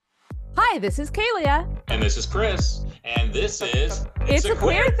Hi, this is Kalia. And this is Chris. And this is It's a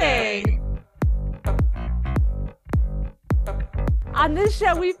Queer Thing. On this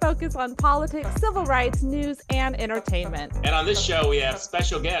show, we focus on politics, civil rights, news, and entertainment. And on this show, we have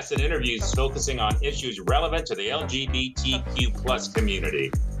special guests and interviews focusing on issues relevant to the LGBTQ plus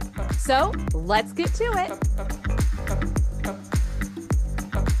community. So let's get to it.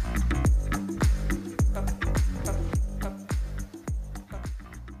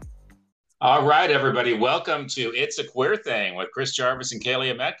 All right, everybody. Welcome to It's a Queer Thing with Chris Jarvis and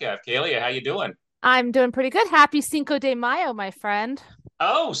Kalia Metcalf. Kalia, how you doing? I'm doing pretty good. Happy Cinco de Mayo, my friend.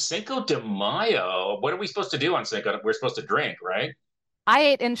 Oh, Cinco de Mayo. What are we supposed to do on Cinco? We're supposed to drink, right? I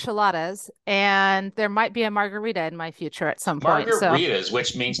ate enchiladas, and there might be a margarita in my future at some point. Margaritas,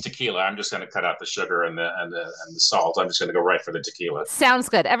 which means tequila. I'm just going to cut out the sugar and the salt. I'm just going to go right for the tequila. Sounds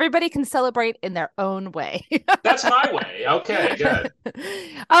good. Everybody can celebrate in their own way. That's my way. Okay, good.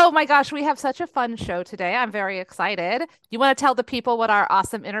 Oh my gosh, we have such a fun show today. I'm very excited. You want to tell the people what our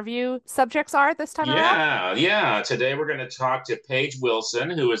awesome interview subjects are this time around? Yeah. Today we're going to talk to Paige Wilson,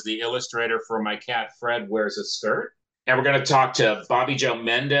 who is the illustrator for My Cat Fred Wears a Skirt. And we're going to talk to Bobby Joe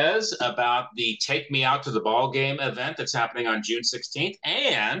Mendez about the Take Me Out to the Ball Game event that's happening on June 16th.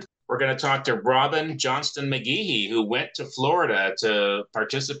 And we're going to talk to Robin Johnston McGehee, who went to Florida to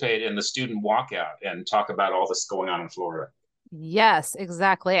participate in the student walkout and talk about all this going on in Florida. Yes,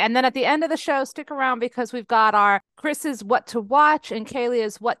 exactly. And then at the end of the show, stick around because we've got our Chris's What to Watch and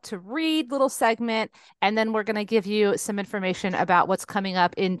Kaylia's What to Read little segment. And then we're going to give you some information about what's coming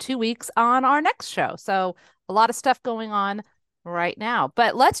up in 2 weeks on our next show. So a lot of stuff going on right now.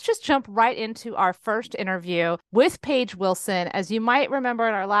 But let's just jump right into our first interview with Paige Wilson. As you might remember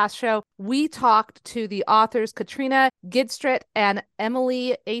in our last show, we talked to the authors Katrina Gidstret and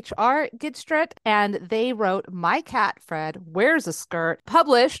Emily H.R. Gidstret, and they wrote My Cat Fred Wears a Skirt,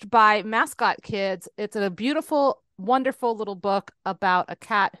 published by Mascot Kids. It's a beautiful, wonderful little book about a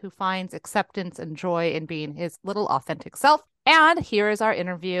cat who finds acceptance and joy in being his little authentic self. And here is our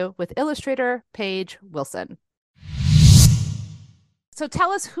interview with illustrator Paige Wilson. So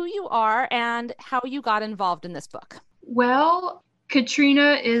tell us who you are and how you got involved in this book. Well,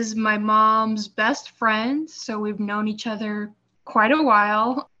 Katrina is my mom's best friend, so we've known each other quite a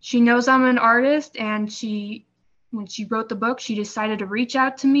while. She knows I'm an artist, and when she wrote the book, she decided to reach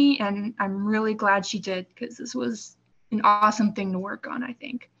out to me, and I'm really glad she did because this was an awesome thing to work on, I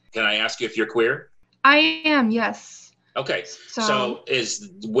think. Can I ask you if you're queer? I am, yes. Okay, so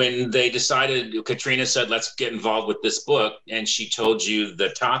is when they decided, Katrina said, let's get involved with this book, and she told you the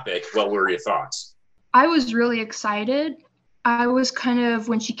topic, what were your thoughts? I was really excited. I was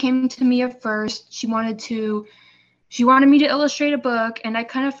when she came to me at first, she wanted me to illustrate a book, and I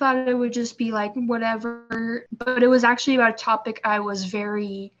kind of thought it would just be like whatever, but it was actually about a topic I was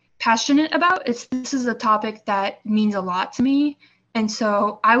very passionate about. This is a topic that means a lot to me. And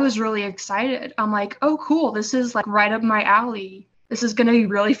so I was really excited. I'm like, oh, cool. This is like right up my alley. This is going to be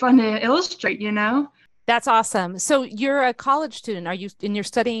really fun to illustrate, you know? That's awesome. So you're a college student. You're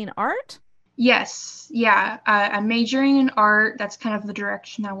studying art? Yes. Yeah. I'm majoring in art. That's kind of the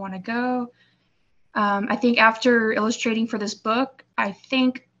direction I want to go. I think after illustrating for this book, I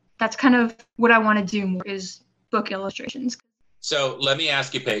think that's kind of what I want to do more is book illustrations. So let me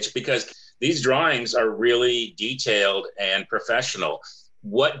ask you, Paige, because these drawings are really detailed and professional.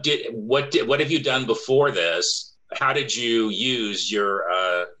 What have you done before this? How did you use your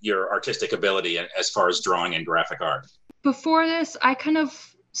artistic ability as far as drawing and graphic art? Before this, I kind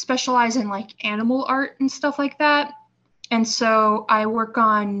of specialize in like animal art and stuff like that. And so I work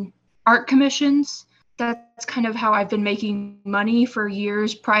on art commissions. That's kind of how I've been making money for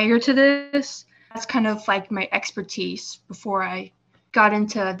years prior to this. That's kind of like my expertise before I got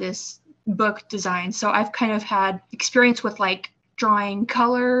into this book design. So I've kind of had experience with like drawing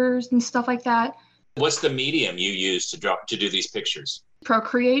colors and stuff like that. What's the medium you use to do these pictures?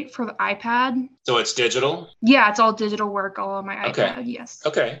 Procreate for the iPad. So it's digital? Yeah, it's all digital work, all on my iPad, yes.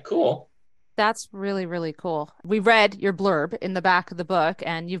 Okay, cool. That's really, really cool. We read your blurb in the back of the book,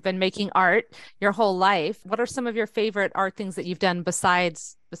 and you've been making art your whole life. What are some of your favorite art things that you've done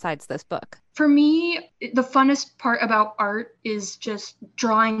besides this book? For me, the funnest part about art is just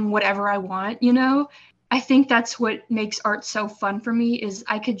drawing whatever I want, you know? I think that's what makes art so fun for me is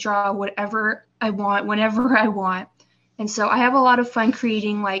I could draw whatever I want, whenever I want. And so I have a lot of fun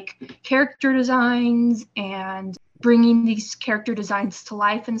creating like character designs and bringing these character designs to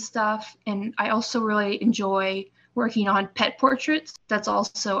life and stuff. And I also really enjoy working on pet portraits. That's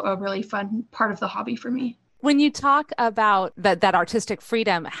also a really fun part of the hobby for me. When you talk about that artistic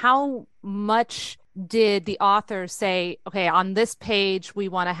freedom, how much did the authors say, okay, on this page, we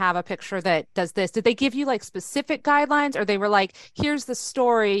want to have a picture that does this? Did they give you like specific guidelines, or they were like, here's the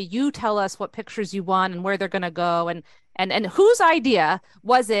story, you tell us what pictures you want and where they're going to go? And whose idea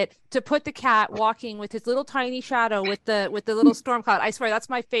was it to put the cat walking with his little tiny shadow with the little storm cloud? I swear that's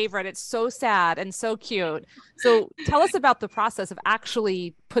my favorite. It's so sad and so cute. So tell us about the process of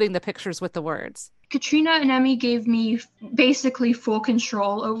actually putting the pictures with the words. Katrina and Emmy gave me basically full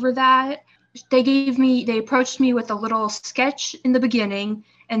control over that. They approached me with a little sketch in the beginning,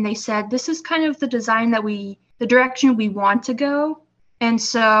 and they said, this is kind of the design the direction we want to go. And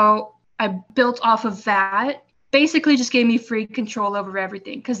so I built off of that. Basically just gave me free control over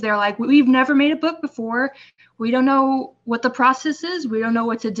everything, because they're like, we've never made a book before. We don't know what the process is. We don't know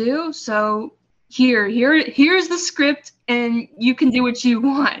what to do. So here's the script, and you can do what you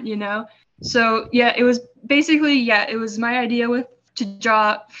want, you know? So yeah, it was my idea to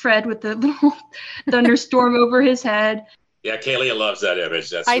draw Fred with the little thunderstorm over his head. Yeah, Kalia loves that image.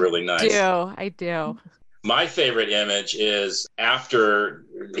 That's really nice. I do. My favorite image is after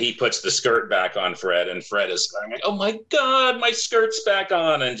he puts the skirt back on Fred, and Fred is like, oh my God, my skirt's back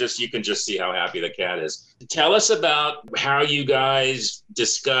on. And you can just see how happy the cat is. Tell us about how you guys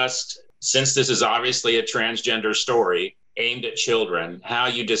discussed, since this is obviously a transgender story aimed at children, how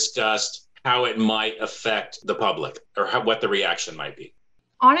you discussed how it might affect the public, or what the reaction might be.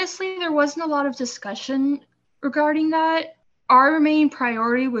 Honestly, there wasn't a lot of discussion regarding that. Our main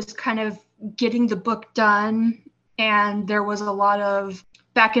priority was kind of getting the book done, and there was a lot of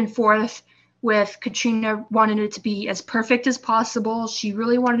back and forth with Katrina wanted it to be as perfect as possible. She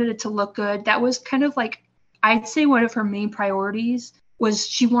really wanted it to look good. That was kind of like, I'd say one of her main priorities was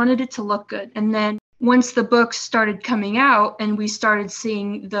she wanted it to look good. And then once the book started coming out and we started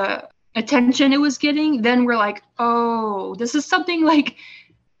seeing the attention it was getting, then we're like, oh, this is something like,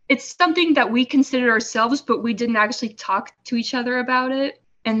 it's something that we considered ourselves, but we didn't actually talk to each other about it.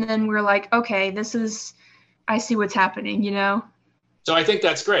 And then we're like, okay, I see what's happening, you know? So I think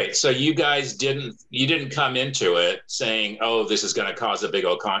that's great. So you guys didn't come into it saying, oh, this is going to cause a big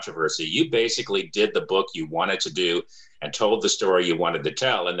old controversy. You basically did the book you wanted to do and told the story you wanted to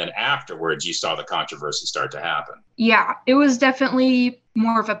tell. And then afterwards, you saw the controversy start to happen. Yeah, it was definitely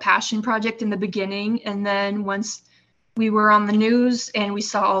more of a passion project in the beginning. And then once we were on the news and we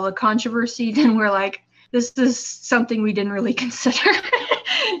saw all the controversy, then we're like, this is something we didn't really consider,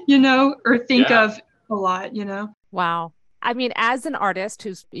 you know, or think of a lot, you know? Wow. I mean, as an artist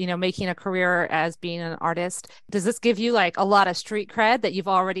who's, making a career as being an artist, does this give you like a lot of street cred that you've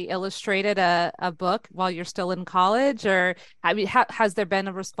already illustrated a book while you're still in college? Or I mean, has there been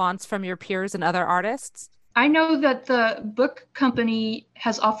a response from your peers and other artists? I know that the book company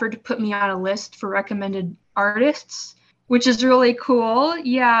has offered to put me on a list for recommended artists, which is really cool.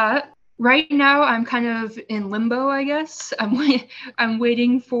 Yeah. Right now, I'm kind of in limbo, I guess. I'm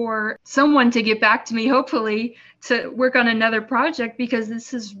waiting for someone to get back to me, hopefully, to work on another project, because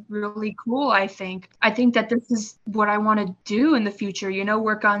this is really cool, I think. I think that this is what I want to do in the future,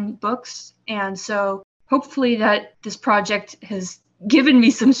 work on books. And so hopefully that this project has given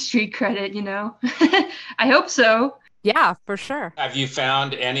me some street credit, I hope so. Yeah, for sure. Have you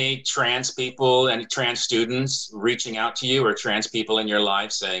found any trans people, any trans students reaching out to you, or trans people in your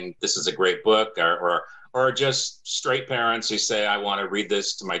life saying this is a great book, or just straight parents who say, I want to read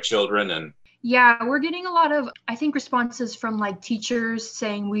this to my children? And yeah, we're getting a lot of, I think, responses from like teachers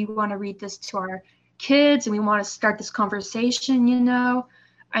saying we want to read this to our kids and we want to start this conversation,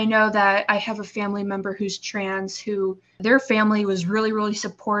 I know that I have a family member who's trans who their family was really, really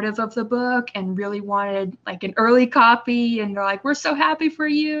supportive of the book and really wanted like an early copy. And they're like, we're so happy for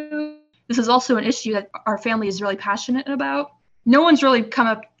you. This is also an issue that our family is really passionate about. No one's really come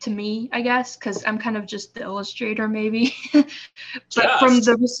up to me, I guess, because I'm kind of just the illustrator maybe. But from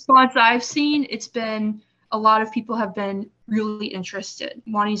the response I've seen, it's been a lot of people have been really interested,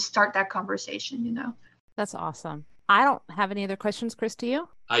 wanting to start that conversation, That's awesome. I don't have any other questions, Chris, do you?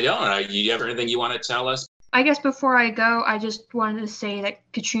 I don't. You have anything you want to tell us? I guess before I go, I just wanted to say that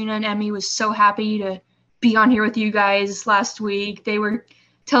Katrina and Emmy was so happy to be on here with you guys last week. They were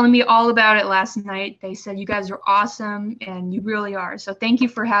telling me all about it last night. They said you guys are awesome, and you really are. So thank you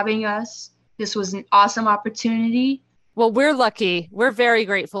for having us. This was an awesome opportunity. Well, we're lucky. We're very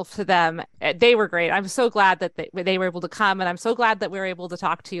grateful to them. They were great. I'm so glad that they were able to come, and I'm so glad that we were able to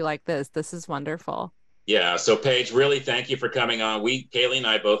talk to you like this. This is wonderful. Yeah. So Paige, really thank you for coming on. Kaylee and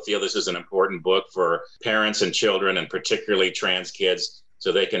I both feel this is an important book for parents and children, and particularly trans kids,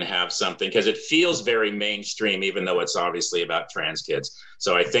 so they can have something, because it feels very mainstream, even though it's obviously about trans kids.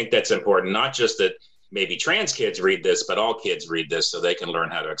 So I think that's important, not just that maybe trans kids read this, but all kids read this so they can learn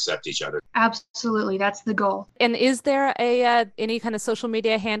how to accept each other. Absolutely. That's the goal. And is there a any kind of social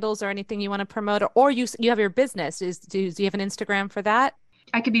media handles or anything you want to promote, or you have your business? Do you have an Instagram for that?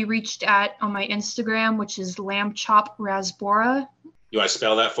 I could be reached at on my Instagram, which is Lamb Chop Rasbora. You want to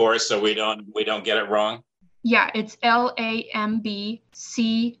spell that for us so we don't get it wrong? Yeah, it's LambChop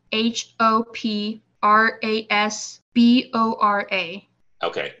Rasbora.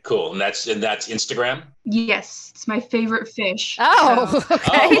 Okay, cool. And that's Instagram? Yes, it's my favorite fish. Oh, so. okay.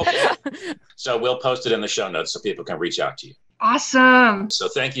 Oh, okay. So we'll post it in the show notes so people can reach out to you. Awesome. So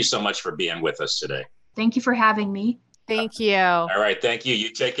thank you so much for being with us today. Thank you for having me. Thank you. All right, thank you.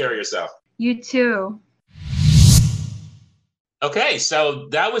 You take care of yourself. You too. Okay, so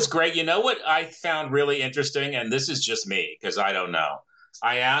that was great. You know what I found really interesting, and this is just me because I don't know.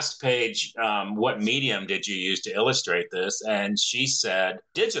 I asked Paige, what medium did you use to illustrate this? And she said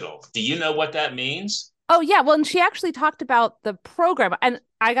digital. Do you know what that means? Oh, yeah. Well, and she actually talked about the program. And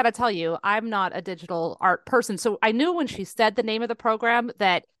I got to tell you, I'm not a digital art person. So I knew when she said the name of the program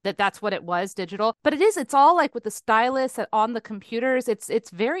that's what it was, digital. But it's all like with the stylus on the computers.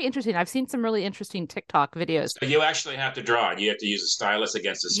 It's very interesting. I've seen some really interesting TikTok videos. So you actually have to draw it. You have to use a stylus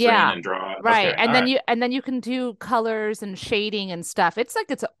against the screen and draw it. Right. Okay, and then you can do colors and shading and stuff. It's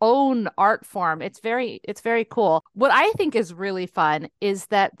like its own art form. It's very cool. What I think is really fun is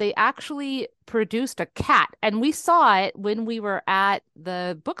that they actually produced a cat, and we saw it when we were at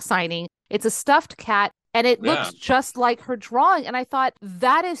the book signing. It's a stuffed cat, and it looks just like her drawing. And I thought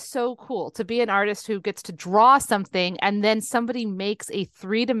that is so cool to be an artist who gets to draw something and then somebody makes a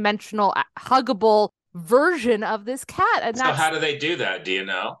 3-dimensional huggable version of this cat. And so how do they do that? Do you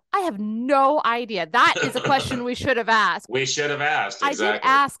know? I have no idea. That is a question we should have asked. We should have asked. Exactly. I did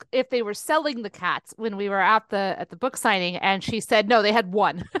ask if they were selling the cats when we were at the book signing, and she said no, they had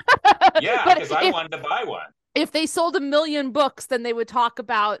one. Yeah, because I wanted to buy one. If they sold 1 million books, then they would talk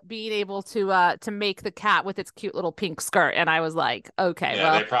about being able to make the cat with its cute little pink skirt. And I was like, okay,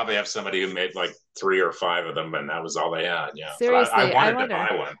 yeah, they probably have somebody who made like 3 or 5 of them, and that was all they had. Yeah, seriously, I wanted to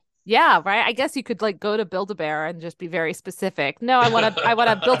buy one. Yeah, right. I guess you could like go to Build-A-Bear and just be very specific. No, I want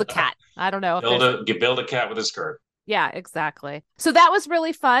to build a cat. I don't know. Build a cat with a skirt. Yeah, exactly. So that was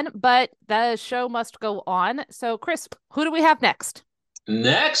really fun, but the show must go on. So Chris, who do we have next?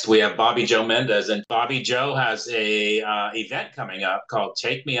 Next, we have Bobby Joe Mendez, and Bobby Joe has a event coming up called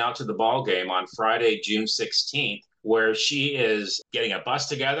 "Take Me Out to the Ball Game" on Friday, June 16th, where she is getting a bus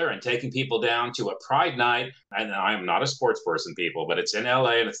together and taking people down to a Pride night. And I am not a sports person, people, but it's in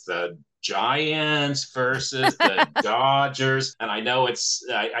LA, and it's the Giants versus the Dodgers. And I know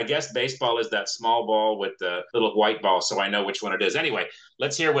I guess baseball is that small ball with the little white ball, so I know which one it is. Anyway,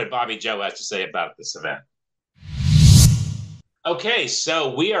 let's hear what Bobby Joe has to say about this event. Okay,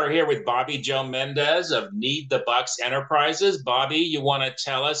 so we are here with Bobby Joe Mendez of Need the Bucks Enterprises. Bobby, you want to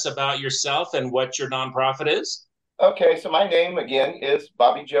tell us about yourself and what your nonprofit is? Okay, so my name again is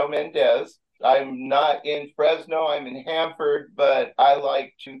Bobby Joe Mendez. I'm not in Fresno, I'm in Hanford, but I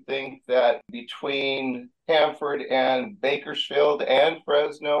like to think that between Hanford and Bakersfield and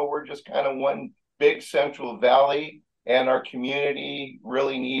Fresno, we're just kind of one big Central Valley, and our community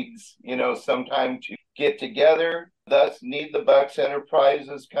really needs, some time to get together. Thus, Need the Bucks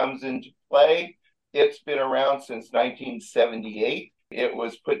Enterprises comes into play. It's been around since 1978. It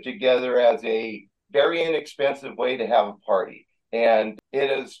was put together as a very inexpensive way to have a party. And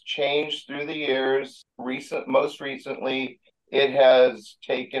it has changed through the years. Most recently, it has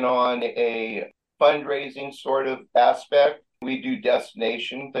taken on a fundraising sort of aspect. We do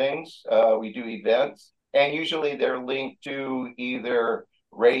destination things, we do events, and usually they're linked to either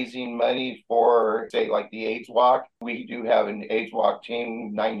raising money for, say, like the AIDS Walk. We do have an AIDS Walk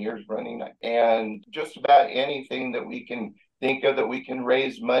team, 9 years running, and just about anything that we can think of that we can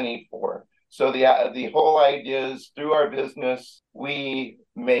raise money for. So the whole idea is through our business, we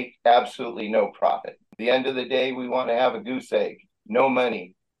make absolutely no profit. At the end of the day, we want to have a goose egg, no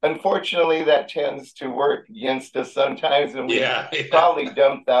money. Unfortunately, that tends to work against us sometimes, and we probably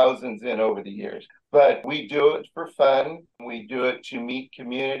dumped thousands in over the years. But we do it for fun. We do it to meet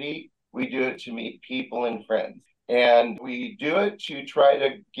community. We do it to meet people and friends. And we do it to try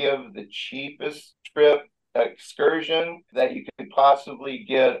to give the cheapest trip excursion that you could possibly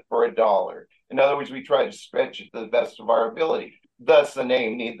get for $1. In other words, we try to stretch it to the best of our ability. Thus the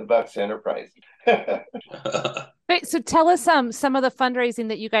name Need the Bucks Enterprise. Great. So tell us some of the fundraising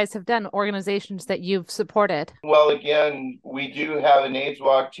that you guys have done, organizations that you've supported. Well, again, we do have an AIDS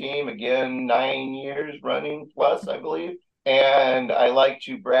Walk team, again, 9 years running plus, I believe. And I like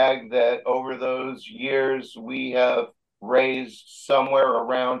to brag that over those years, we have raised somewhere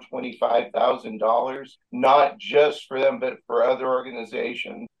around $25,000, not just for them, but for other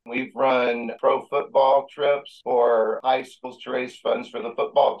organizations. We've run pro football trips for high schools to raise funds for the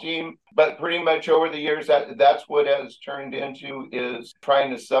football team. But pretty much over the years, that's what has turned into is trying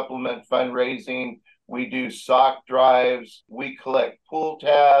to supplement fundraising. We do sock drives. We collect pool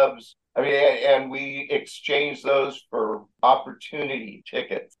tabs. I mean, and we exchange those for opportunity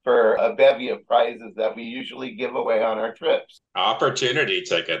tickets for a bevy of prizes that we usually give away on our trips. Opportunity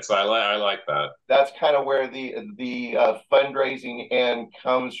tickets. I like that. That's kind of where the fundraising end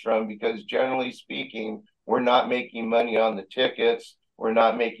comes from, because generally speaking, we're not making money on the tickets. We're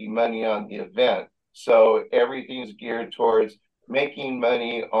not making money on the event. So everything's geared towards making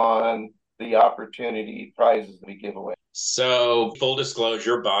money on the opportunity prizes that we give away. So, full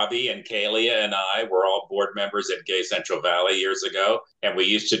disclosure, Bobby and Kalia and I were all board members at Gay Central Valley years ago, and we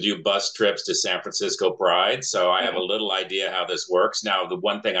used to do bus trips to San Francisco Pride. So I have a little idea how this works. Now, the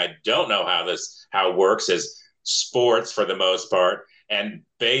one thing I don't know how it works is sports for the most part, and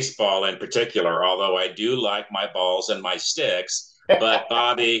baseball in particular, although I do like my balls and my sticks. But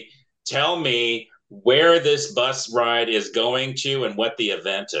Bobby, tell me where this bus ride is going to and what the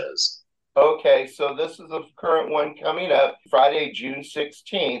event is. Okay, so this is the current one coming up Friday, June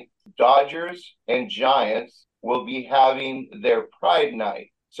 16th. Dodgers and Giants will be having their Pride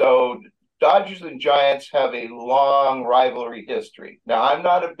Night. So Dodgers and Giants have a long rivalry history. Now, I'm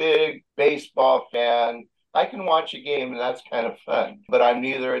not a big baseball fan. I can watch a game and that's kind of fun, but I'm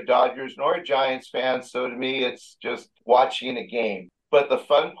neither a Dodgers nor a Giants fan. So to me, it's just watching a game. But the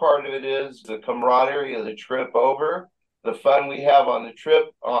fun part of it is the camaraderie of the trip over, the fun we have on the trip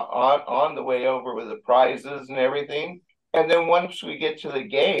on the way over with the prizes and everything. And then once we get to the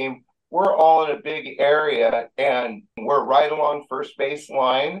game, we're all in a big area and we're right along first base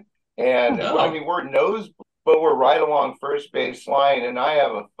line. And I mean, we're nosebleed, but we're right along first base line. And I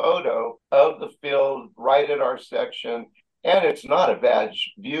have a photo of the field right at our section. And it's not a bad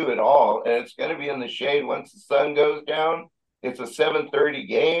view at all. And it's going to be in the shade once the sun goes down. It's a 7:30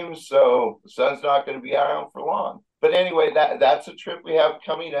 game, so the sun's not going to be around for long. But anyway, that's a trip we have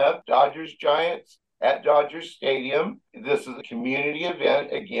coming up. Dodgers Giants at Dodger Stadium. This is a community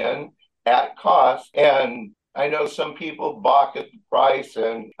event, again, at cost. And I know some people balk at the price,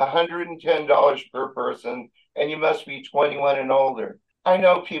 and $110 per person, and you must be 21 and older. I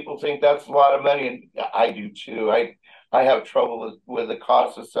know people think that's a lot of money, and I do too. I have trouble with the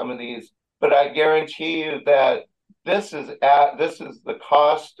cost of some of these, but I guarantee you that this is the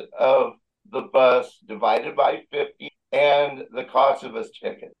cost of the bus divided by 50 and the cost of a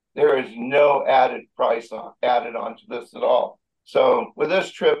ticket. There is no added price added onto this at all. So with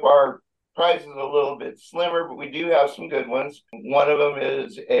this trip, our price is a little bit slimmer, but we do have some good ones. One of them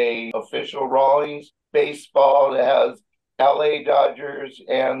is a official Rawlings baseball that has LA Dodgers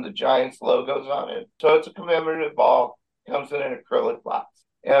and the Giants logos on it. So it's a commemorative ball, comes in an acrylic box.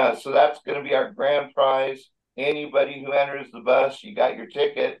 Yeah, so that's going to be our grand prize. Anybody who enters the bus, you got your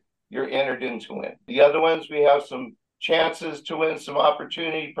ticket, you're entered in to win. The other ones, we have some chances to win some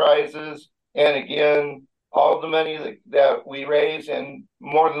opportunity prizes. And again, all the money that we raise, and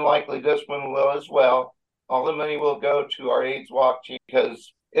more than likely this one will as well, all the money will go to our AIDS Walk team,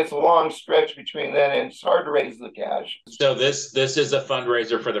 because it's a long stretch between then and it's hard to raise the cash. So this is a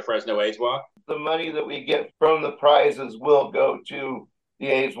fundraiser for the Fresno AIDS Walk? The money that we get from the prizes will go to the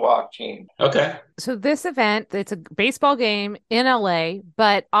AIDS Walk team. Okay. So this event, it's a baseball game in LA,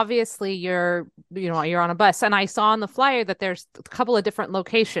 but obviously you're on a bus. And I saw on the flyer that there's a couple of different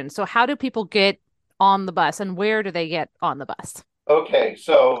locations. So how do people get on the bus and where do they get on the bus? Okay,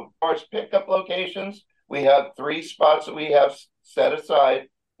 so as far as pickup locations, we have 3 spots that we have set aside.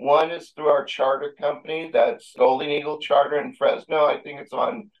 One is through our charter company, that's Golden Eagle Charter in Fresno. I think it's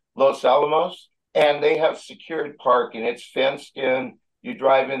on Los Alamos. And they have secured parking. It's fenced in. You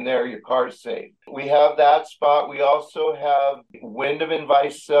drive in there, your car's safe. We have that spot. We also have Wyndham and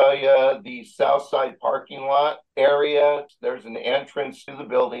Visalia, the south side parking lot area. There's an entrance to the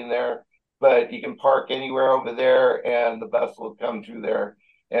building there, but you can park anywhere over there and the bus will come through there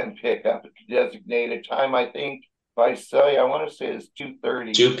and pick up at the designated time. I think Visalia, I want to say it's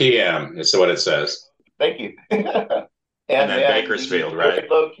 2:30. 2 p.m. is what it says. Thank you. And then Bakersfield, right? The third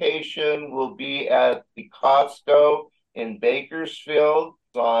location will be at the Costco in Bakersfield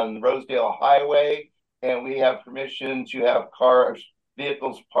on Rosedale Highway, and we have permission to have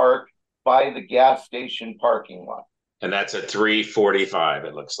vehicles parked by the gas station parking lot. And that's at 3:45,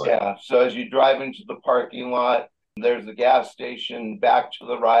 it looks like. Yeah, so as you drive into the parking lot, there's a gas station back to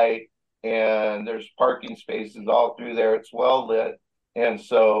the right, and there's parking spaces all through there. It's well lit, and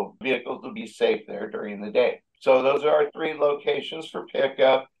so vehicles will be safe there during the day. So those are our 3 locations for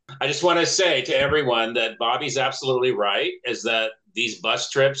pickup. I just want to say to everyone that Bobby's absolutely right, is that these bus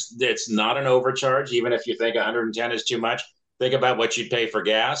trips, it's not an overcharge. Even if you think 110 is too much, think about what you'd pay for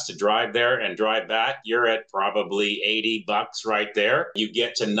gas to drive there and drive back. You're at probably $80 right there. You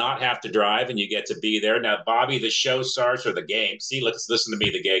get to not have to drive and you get to be there. Now, Bobby, the show starts, or the game. See, listen to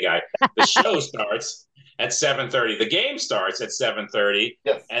me, the gay guy. The show starts at 7:30. The game starts at 7:30.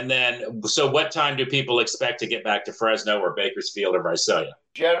 Yes. And then, so what time do people expect to get back to Fresno or Bakersfield or Visalia?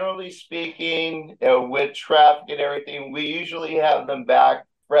 Generally speaking, with traffic and everything, we usually have them back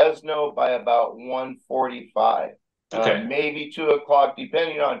Fresno by about 1:45. Okay. Maybe 2 o'clock,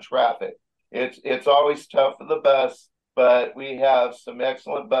 depending on traffic. It's always tough for the bus, but we have some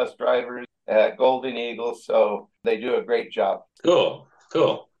excellent bus drivers at Golden Eagle, so they do a great job. Cool.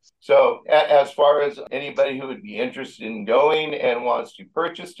 So as far as anybody who would be interested in going and wants to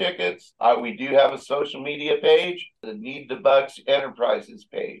purchase tickets, we do have a social media page, the Need the Bucks Enterprises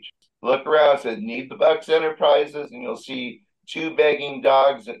page. Look around, it says Need the Bucks Enterprises, and you'll see 2 begging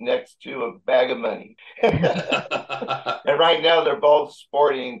dogs next to a bag of money. And right now they're both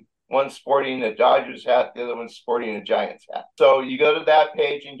sporting, one's sporting a Dodgers hat, the other one's sporting a Giants hat. So you go to that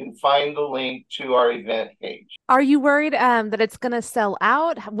page and you can find the link to our event page. Are you worried that it's going to sell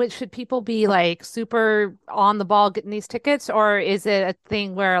out? Which should people be like super on the ball getting these tickets, or is it a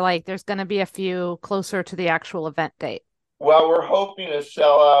thing where like there's going to be a few closer to the actual event date? Well, we're hoping to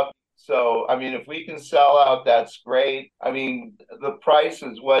sell out. So, I mean, if we can sell out, that's great. I mean, the price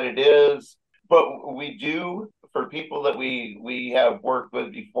is what it is, but we do, for people that we have worked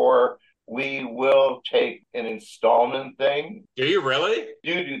with before, we will take an installment thing. Do you really?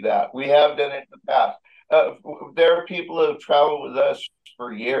 Do that. We have done it in the past. There are people who have traveled with us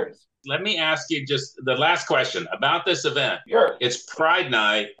for years. Let me ask you just the last question about this event. Sure. It's Pride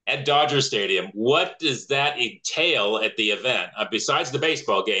Night at Dodger Stadium. What does that entail at the event? Besides the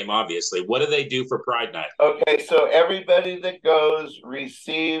baseball game, obviously, what do they do for Pride Night? Okay, so everybody that goes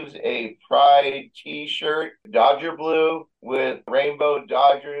receives a Pride t-shirt, Dodger blue with rainbow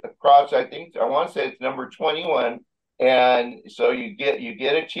Dodgers across. I want to say it's number 21. And so you get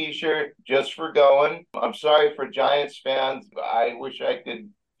a t-shirt just for going. I'm sorry for Giants fans. I wish I could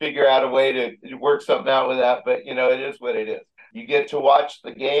figure out a way to work something out with that, but it is what it is. You get to watch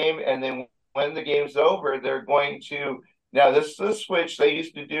the game, and then when the game's over, they're going to, now this is a switch. They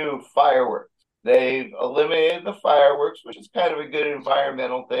used to do fireworks. They've eliminated the fireworks, which is kind of a good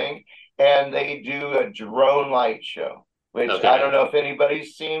environmental thing, and they do a drone light show, which I don't know if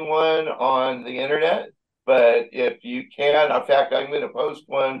anybody's seen one on the internet, but if you can, in fact, I'm going to post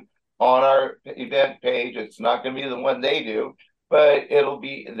one on our event page. It's not going to be the one they do, but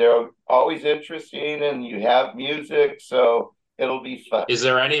they're always interesting, and you have music, so it'll be fun. Is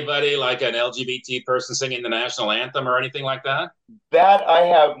there anybody like an LGBT person singing the national anthem or anything like that? That I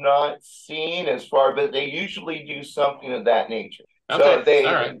have not seen but they usually do something of that nature. Okay. So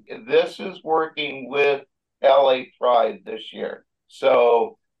all right. This is working with LA Pride this year.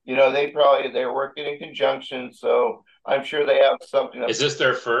 So, they're working in conjunction, so I'm sure they have something. Is this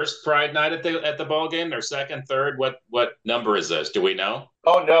their first Pride Night at the ball game? Their second, third? What number is this? Do we know?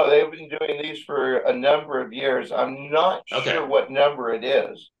 Oh no, they've been doing these for a number of years. I'm not sure what number it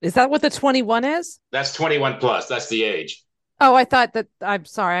is. Is that what the 21 is? That's 21 plus. That's the age. Oh, I thought that. I'm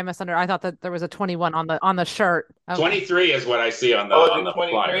sorry, I misunderstood. I thought that there was a 21 on the shirt. Okay. 23 is what I see on the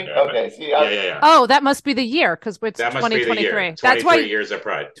flyer. There, okay, see, yeah. Oh, that must be the year because it's that 2023. That's why years of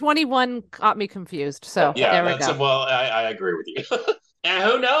Pride. 21 got me confused. So there we go. Well, I agree with you. And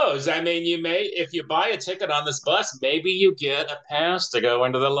who knows? I mean, if you buy a ticket on this bus, maybe you get a pass to go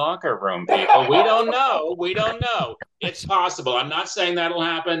into the locker room, people. We don't know. It's possible. I'm not saying that'll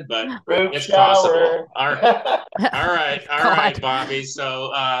happen, but it's possible. All right, Bobby.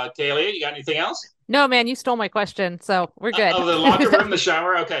 So, Kaylee, you got anything else? No, man, you stole my question, so we're good. The locker room, the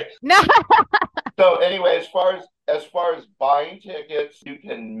shower? Okay. No. So anyway, as far as buying tickets, you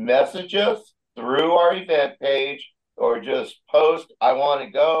can message us through our event page, or just post, I want to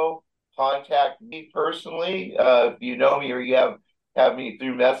go, contact me personally. If you know me or you have me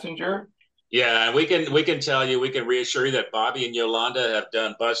through Messenger. Yeah, we can tell you, we can reassure you that Bobby and Yolanda have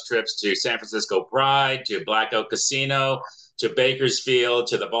done bus trips to San Francisco Pride, to Black Oak Casino, to Bakersfield,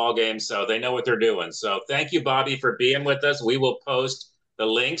 to the ball game. So they know what they're doing. So thank you, Bobby, for being with us. We will post the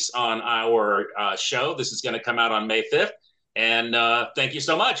links on our show. This is going to come out on May 5th. And thank you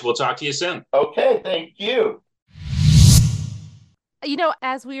so much. We'll talk to you soon. Okay, thank you.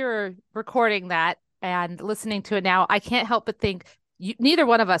 As we were recording that and listening to it now, I can't help but think neither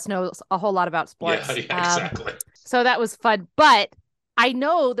one of us knows a whole lot about sports. Yeah, exactly. So that was fun. But I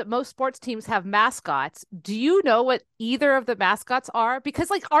know that most sports teams have mascots. Do you know what either of the mascots are? Because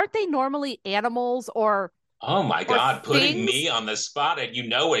like, aren't they normally animals Oh my or God, putting things? me on the spot and you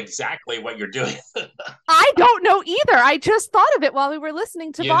know exactly what you're doing. I don't know either. I just thought of it while we were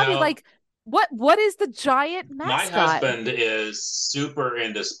listening to You Bobby. know, Like, what is the giant my mascot? husband is super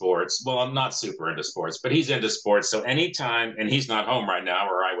into sports. Well, I'm not super into sports, but he's into sports. So anytime, and he's not home right now,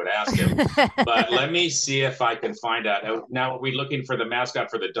 or I would ask him. But let me see if I can find out. Now, are we looking for the mascot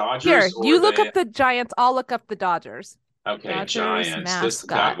for the Here, Dodgers or you look the? up the Giants. I'll look up the Dodgers. Okay, Dodgers Giants. This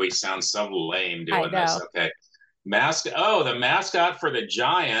God, mascot. we sound so lame I doing this. know. Okay, mascot. Oh, the mascot for the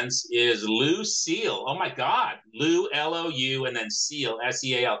Giants is Lou Seal. Oh my God, Lou Lou and then Seal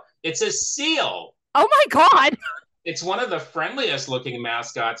SEAL. It's a seal. Oh my God. It's one of the friendliest looking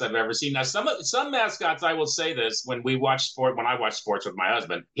mascots I've ever seen. Now, some mascots, I will say this: when I watch sports with my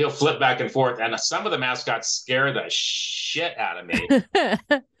husband, he'll flip back and forth, and some of the mascots scare the shit out of me.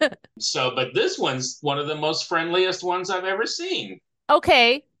 So, but this one's one of the most friendliest ones I've ever seen.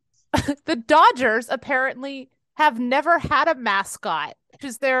 Okay. The Dodgers apparently have never had a mascot, which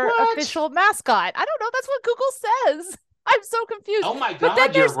is their What? official mascot. I don't know. That's what Google says. I'm so confused. Oh my But then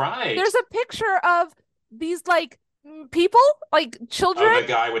God, you're right. there's a picture of these like people, like children, Oh, the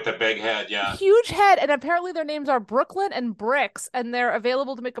guy with the big head, yeah. huge head, and apparently their names are Brooklyn and Bricks, and they're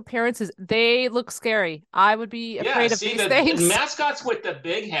available to make appearances. They look scary. I would be Yeah, afraid of see, these the things. mascots with the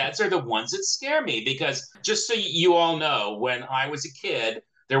big heads are the ones that scare me because just so you all know, when I was a kid,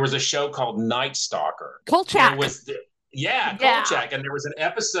 there was a show called Night Stalker. There Kolchak. was, yeah, Yeah. Kolchak, and there was an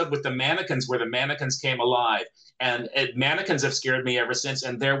episode with the mannequins where the mannequins came alive, and mannequins have scared me ever since.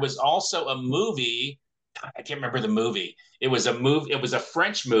 And there was also a movie. I can't remember the movie. It was a movie. It was a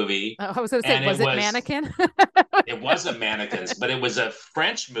French movie, I was going to say, and was it Mannequin? it wasn't mannequins, but it was a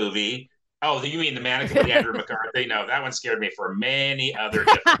French movie. Oh, you mean the mannequin with Andrew McCarthy? No, that one scared me for many other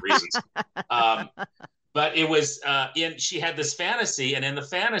different reasons. Um, but it was she had this fantasy, and in the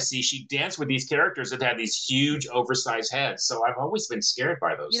fantasy, she danced with these characters that had these huge, oversized heads. So I've always been scared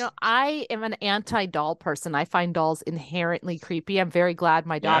by those things. I am an anti-doll person. I find dolls inherently creepy. I'm very glad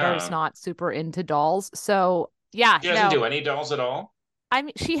my daughter is Yeah, not super into dolls. So, yeah, she doesn't no. do any dolls at all. I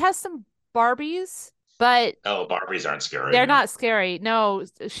mean, she has some Barbies, but Oh, Barbies aren't scary. they're No. not scary. No,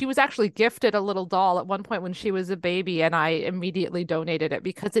 she was actually gifted a little doll at one point when she was a baby, and I immediately donated it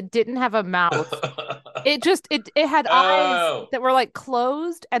because it didn't have a mouth. It had eyes Oh, that were like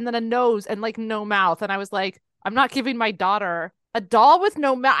closed and then a nose and like no mouth. And I was like, I'm not giving my daughter a doll with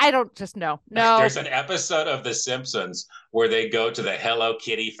no mouth. I don't just know. No. there's an episode of The Simpsons where they go to the Hello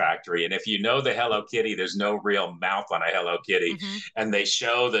Kitty factory. And if you know the Hello Kitty, there's no real mouth on a Hello Kitty. Hmm. And they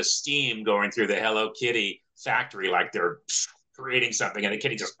show the steam going through the Hello Kitty factory like they're creating something. And the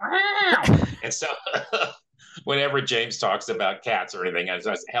kitty just, and so whenever James talks about cats or anything, I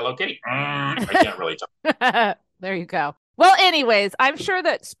just, Hello Kitty, I can't really talk. There you go. Well, anyways, I'm sure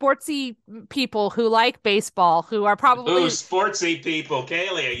that sportsy people who like baseball, who are Ooh, probably sportsy people.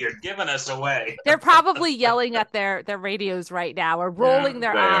 Kalia, you're giving us away. they're probably yelling at their radios right now or Yeah, rolling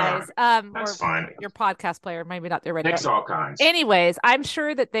their they eyes. are. Or That's fine. your podcast player, maybe not their radio. Mix all kinds. Anyways, I'm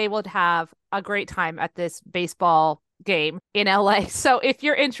sure that they would have a great time at this baseball game in LA. So if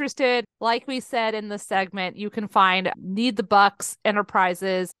you're interested, like we said in the segment, you can find Need the Bucks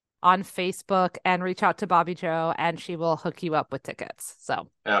Enterprises on Facebook and reach out to Bobby Joe and she will hook you up with tickets. So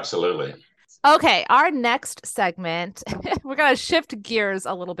Absolutely. okay, our next segment, we're going to shift gears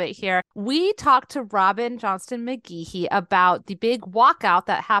a little bit here. We talked to Robin Johnston McGeehee about the big walkout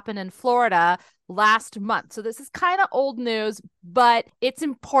that happened in Florida last month. So this is kind of old news, but it's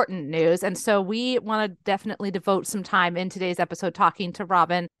important news. And so we want to definitely devote some time in today's episode talking to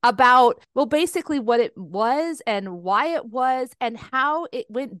Robin about, well, basically what it was and why it was and how it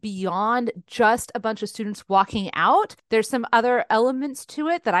went beyond just a bunch of students walking out. There's some other elements to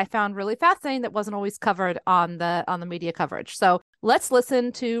it that I found really fascinating that wasn't always covered on the media coverage. So let's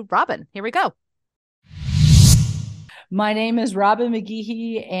listen to Robin. Here we go. My name is Robin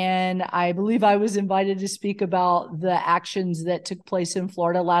McGeehee, and I believe I was invited to speak about the actions that took place in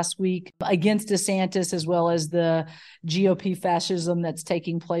Florida last week against DeSantis, as well as the GOP fascism that's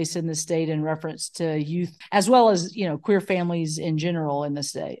taking place in the state in reference to youth, as well as, queer families in general in the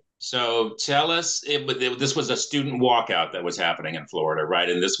state. So tell us, this was a student walkout that was happening in Florida, right?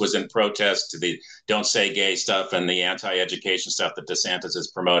 And this was in protest to the don't say gay stuff and the anti-education stuff that DeSantis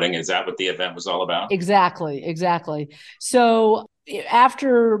is promoting. Is that what the event was all about? Exactly. So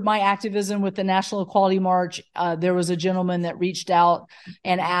after my activism with the National Equality March, there was a gentleman that reached out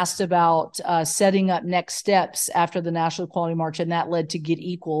and asked about setting up next steps after the National Equality March, and that led to Get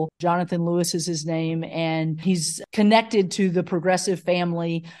Equal. Jonathan Lewis is his name, and he's connected to the Progressive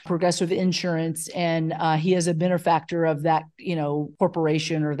family, Progressive Insurance, and he is a benefactor of that,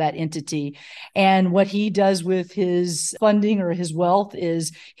 corporation or that entity. And what he does with his funding or his wealth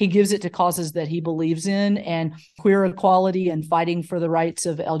is he gives it to causes that he believes in, and queer equality and fighting for the rights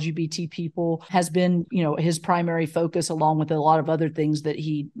of LGBT people has been, his primary focus, along with a lot of other things that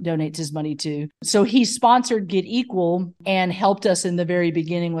he donates his money to. So he sponsored Get Equal and helped us in the very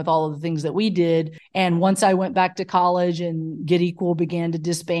beginning with all of the things that we did. And once I went back to college and Get Equal began to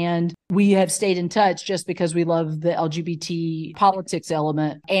disband, we have stayed in touch just because we love the LGBT politics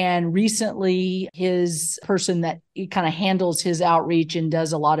element. And recently, his person that kind of handles his outreach and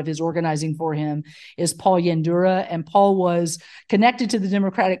does a lot of his organizing for him is Paul Yandura. And Paul was connected to the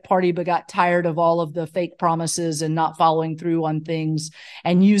Democratic Party, but got tired of all of the fake promises and not following through on things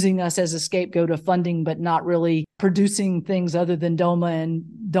and using us as a scapegoat of funding, but not really producing things other than DOMA and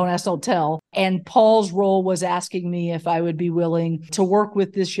Don't Ask, Don't Tell. And Paul's role was asking me if I would be willing to work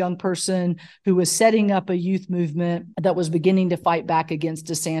with this young person who was setting up a youth movement that was beginning to fight back against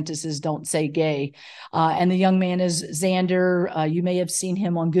DeSantis's Don't Say Gay. And the young man is Xander. You may have seen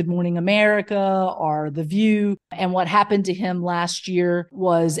him on Good Morning America or The View. And what happened to him last year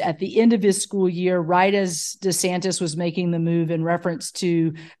was at the end of his school year, right as DeSantis was making the move in reference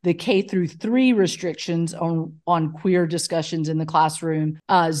to the K-3 restrictions on queer discussions in the classroom,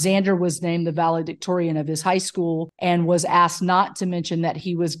 Xander was named the valedictorian of his high school and was asked not to mention that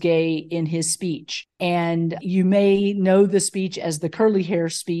he was gay in his speech. And you may know the speech as the curly hair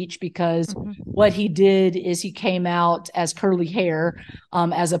speech because what he did is he came out as curly hair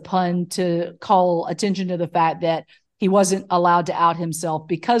as a pun to call attention to the fact that he wasn't allowed to out himself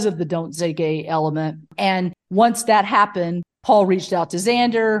because of the Don't Say Gay element. And once that happened, Paul reached out to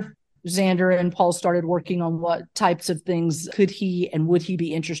Xander. Xander and Paul started working on what types of things could he and would he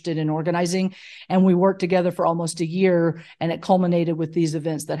be interested in organizing. And we worked together for almost a year, and it culminated with these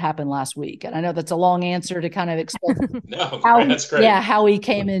events that happened last week. And I know that's a long answer to kind of explain that's great. How he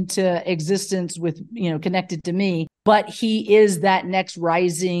came into existence with, connected to me. But he is that next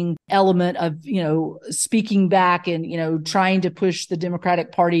rising element of, speaking back and, trying to push the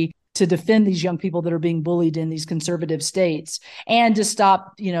Democratic Party to defend these young people that are being bullied in these conservative states and to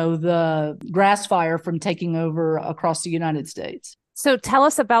stop, the grass fire from taking over across the United States. So tell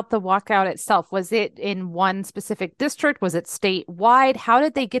us about the walkout itself. Was it in one specific district? Was it statewide? How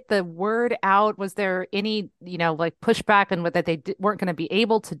did they get the word out? Was there any, pushback and that they weren't going to be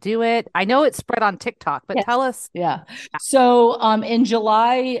able to do it? I know it spread on TikTok, but tell us. Yeah. So in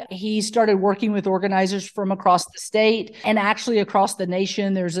July, he started working with organizers from across the state and actually across the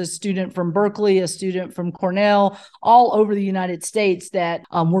nation. There's a student from Berkeley, a student from Cornell, all over the United States that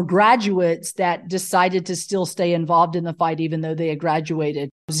were graduates that decided to still stay involved in the fight, even though they had graduated.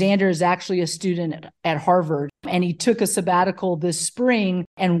 Xander is actually a student at Harvard, and he took a sabbatical this spring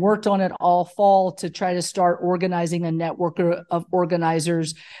and worked on it all fall to try to start organizing a network of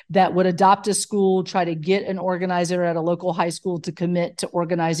organizers that would adopt a school, try to get an organizer at a local high school to commit to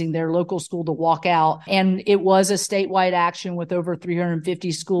organizing their local school to walk out. And it was a statewide action with over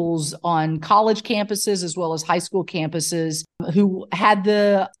 350 schools on college campuses as well as high school campuses who had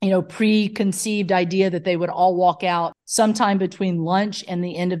the, preconceived idea that they would all walk out sometime between lunch and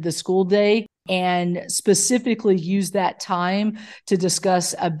the end of the school day, and specifically use that time to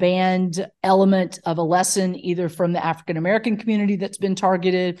discuss a banned element of a lesson, either from the African American community that's been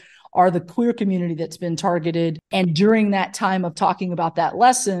targeted or the queer community that's been targeted. And during that time of talking about that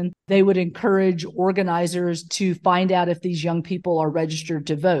lesson, they would encourage organizers to find out if these young people are registered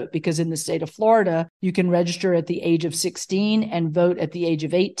to vote, because in the state of Florida, you can register at the age of 16 and vote at the age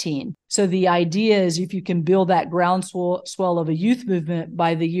of 18. So the idea is if you can build that groundswell of a youth movement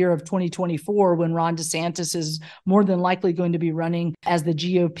by the year of 2024, when Ron DeSantis is more than likely going to be running as the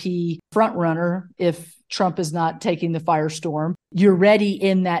GOP frontrunner, if Trump is not taking the firestorm, you're ready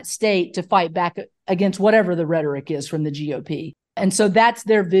in that state to fight back against whatever the rhetoric is from the GOP. And so that's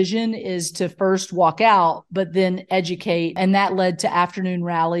their vision, is to first walk out, but then educate. And that led to afternoon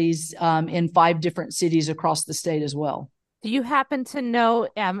rallies in 5 different cities across the state as well. Do you happen to know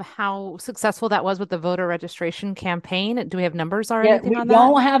how successful that was with the voter registration campaign? Do we have numbers or anything on that? We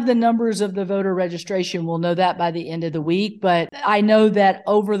don't have the numbers of the voter registration. We'll know that by the end of the week. But I know that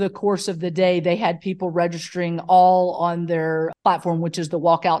over the course of the day, they had people registering all on their platform, which is the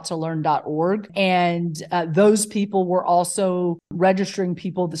walkouttolearn.org. And those people were also registering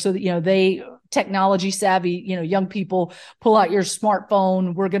people so that, they technology savvy, young people, pull out your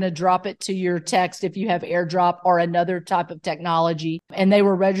smartphone. We're going to drop it to your text if you have AirDrop or another type of technology. And they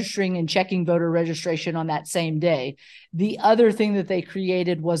were registering and checking voter registration on that same day. The other thing that they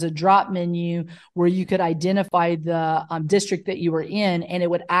created was a drop menu where you could identify the district that you were in, and it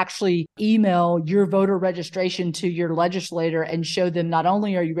would actually email your voter registration to your legislator and show them not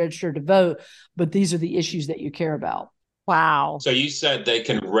only are you registered to vote, but these are the issues that you care about. Wow. So you said they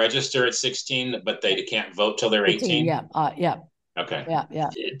can register at 16, but they can't vote till they're 18? Yeah. Yeah. Okay. Yeah.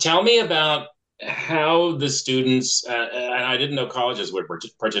 Tell me about how the students, and I didn't know colleges were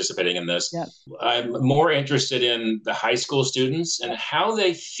participating in this. Yeah. I'm more interested in the high school students and how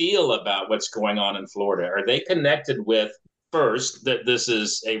they feel about what's going on in Florida. Are they connected with, first, that this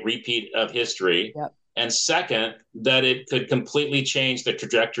is a repeat of history? Yep. And second, that it could completely change the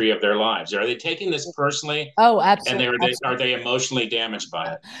trajectory of their lives. Are they taking this personally? Oh, absolutely. And are they emotionally damaged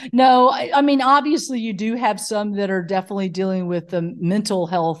by it? No, I mean, obviously you do have some that are definitely dealing with the mental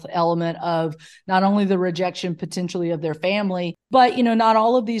health element of not only the rejection potentially of their family, but, not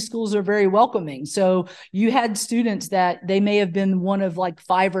all of these schools are very welcoming. So you had students that they may have been one of like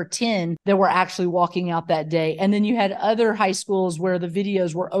 5 or 10 that were actually walking out that day. And then you had other high schools where the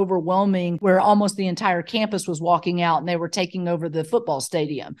videos were overwhelming, where almost the entire campus was walking out and they were taking over the football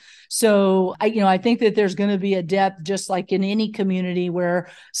stadium. So I think that there's going to be a depth, just like in any community, where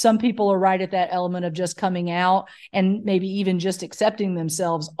some people are right at that element of just coming out and maybe even just accepting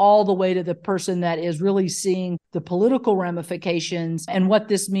themselves, all the way to the person that is really seeing the political ramifications and what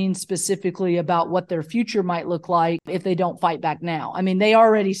this means specifically about what their future might look like if they don't fight back now. I mean, they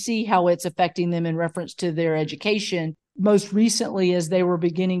already see how it's affecting them in reference to their education. Most recently, as they were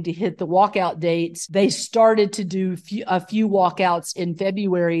beginning to hit the walkout dates, they started to do a few walkouts in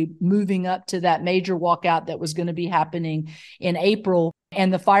February, moving up to that major walkout that was going to be happening in April.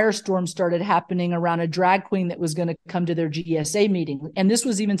 And the firestorm started happening around a drag queen that was going to come to their GSA meeting. And this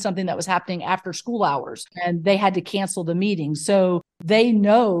was even something that was happening after school hours, and they had to cancel the meeting. So they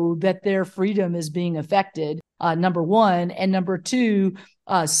know that their freedom is being affected, number one. And number two,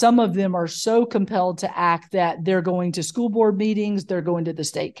 some of them are so compelled to act that they're going to school board meetings, they're going to the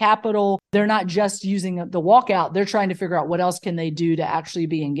state capitol. They're not just using the walkout. They're trying to figure out what else can they do to actually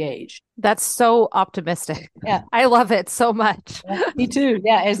be engaged. That's so optimistic. Yeah. I love it so much. Yeah, me too.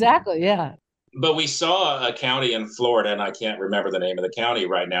 Yeah, exactly. Yeah. But we saw a county in Florida, and I can't remember the name of the county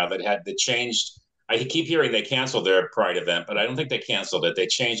right now, that changed. I keep hearing they canceled their Pride event, but I don't think they canceled it. They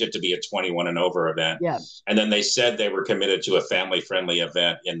changed it to be a 21 and over event. Yeah. And then they said they were committed to a family-friendly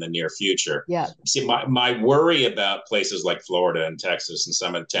event in the near future. Yeah. See, my worry about places like Florida and Texas and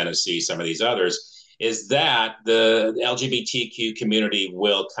some of Tennessee, some of these others, is that the LGBTQ community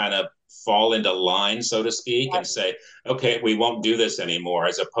will kind of fall into line, so to speak, and say, okay, we won't do this anymore,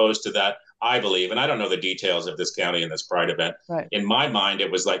 as opposed to that. I believe, and I don't know the details of this county and this Pride event. Right. In my mind,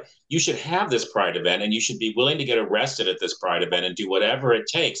 it was like, you should have this Pride event and you should be willing to get arrested at this Pride event and do whatever it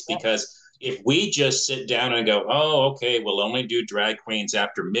takes. Because if we just sit down and go, oh, okay, we'll only do drag queens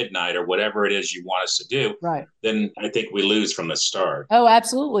after midnight or whatever it is you want us to do, right, then I think we lose from the start. Oh,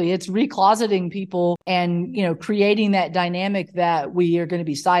 absolutely. It's recloseting people and, creating that dynamic that we are going to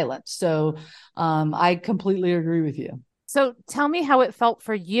be silenced. So I completely agree with you. So tell me how it felt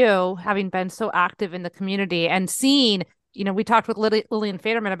for you, having been so active in the community and seeing, we talked with Lillian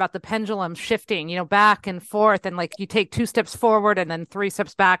Faderman about the pendulum shifting, back and forth, and like you take 2 steps forward and then 3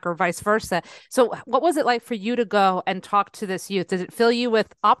 steps back or vice versa. So what was it like for you to go and talk to this youth? Does it fill you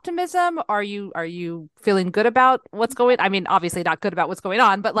with optimism? Are you feeling good about what's going on? I mean, obviously not good about what's going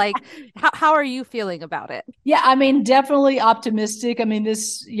on, but like, how are you feeling about it? Yeah, I mean, definitely optimistic. I mean,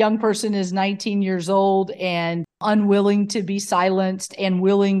 this young person is 19 years old and unwilling to be silenced and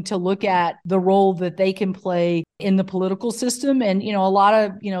willing to look at the role that they can play in the political system. And, a lot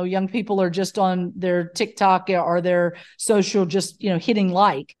of, young people are just on their TikTok or their social, just, hitting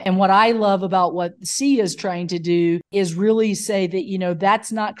like. And what I love about what C is trying to do is really say that,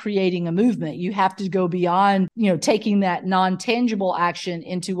 that's not creating a movement. You have to go beyond, taking that non-tangible action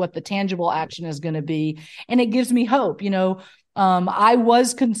into what the tangible action is going to be. And it gives me hope, I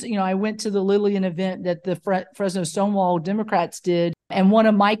went to the Lillian event that the Fresno Stonewall Democrats did. And one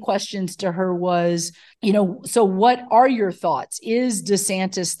of my questions to her was, so what are your thoughts? Is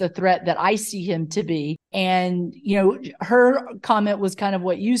DeSantis the threat that I see him to be? And, her comment was kind of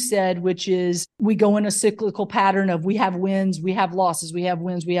what you said, which is we go in a cyclical pattern of we have wins, we have losses, we have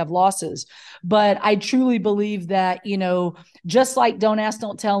wins, we have losses. But I truly believe that, just like Don't Ask,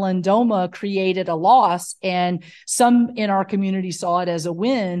 Don't Tell and DOMA created a loss and some in our community saw it as a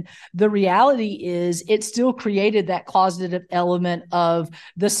win, the reality is it still created that causative element of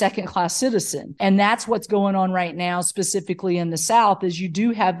the second-class citizen. And that's what's going on right now, specifically in the South, is you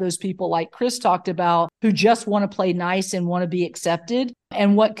do have those people like Chris talked about who just want to play nice and want to be accepted.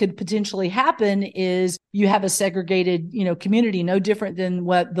 And what could potentially happen is you have a segregated, community, no different than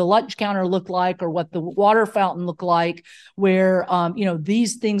what the lunch counter looked like or what the water fountain looked like, where,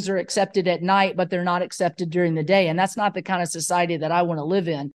 these things are accepted at night, but they're not accepted during the day. And that's not the kind of society that I want to live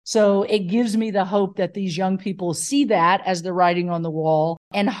in. So it gives me the hope that these young people see that as the writing on the wall.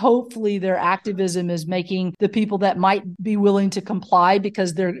 And hopefully their activism is making the people that might be willing to comply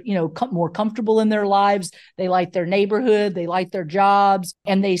because they're, more comfortable in their lives. They like their neighborhood, they like their jobs,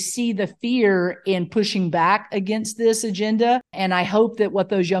 and they see the fear in pushing back against this agenda. And I hope that what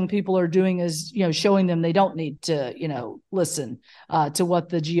those young people are doing is, showing them they don't need to, listen to what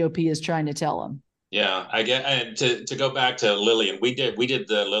the GOP is trying to tell them. Yeah, I get, and to go back to Lillian, we did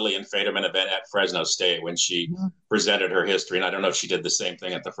the Lillian Faderman event at Fresno State when she presented her history, and I don't know if she did the same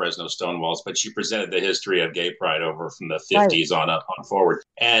thing at the Fresno Stonewalls, but she presented the history of gay pride over from the 50s on forward.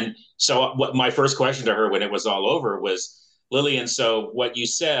 And so, what my first question to her when it was all over was, Lillian, so what you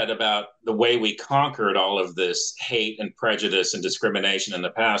said about the way we conquered all of this hate and prejudice and discrimination in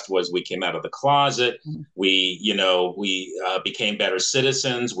the past was we came out of the closet, we became better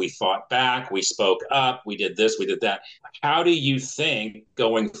citizens, we fought back, we spoke up, we did this, we did that. How do you think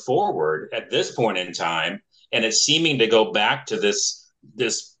going forward at this point in time, and it's seeming to go back to this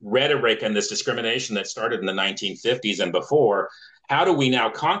rhetoric and this discrimination that started in the 1950s and before, how do we now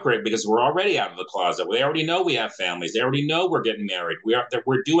conquer it? Because we're already out of the closet. We already know we have families. They already know we're getting married.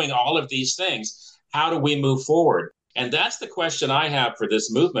 We're doing all of these things. How do we move forward? And that's the question I have for this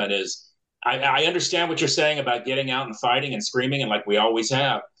movement is, I understand what you're saying about getting out and fighting and screaming, and like we always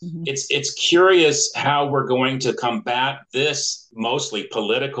have. It's curious how we're going to combat this mostly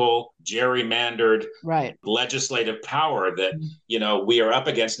political, gerrymandered, legislative power that we are up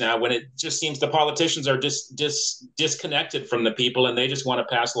against now, when it just seems the politicians are just disconnected from the people and they just want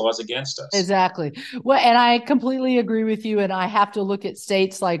to pass laws against us. Exactly. Well, and I completely agree with you. And I have to look at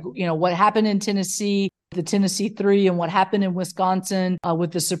states like what happened in Tennessee, the Tennessee 3, and what happened in Wisconsin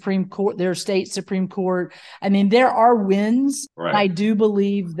with the Supreme Court, their state Supreme Court. I mean, there are wins. Right. I do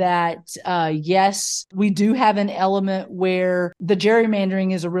believe that, yes, we do have an element where the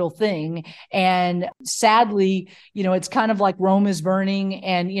gerrymandering is a real thing. And sadly, it's kind of like Rome is burning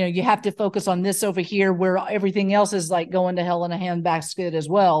and, you have to focus on this over here where everything else is like going to hell in a handbasket as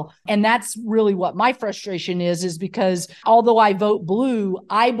well. And that's really what my frustration is because although I vote blue,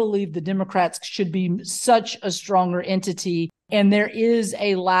 I believe the Democrats should be such a stronger entity. And there is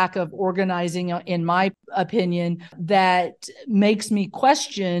a lack of organizing, in my opinion, that makes me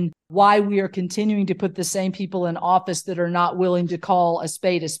question why we are continuing to put the same people in office that are not willing to call a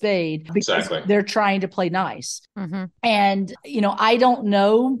spade because they're trying to play nice. And, I don't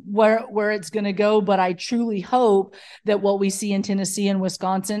know where it's going to go, but I truly hope that what we see in Tennessee and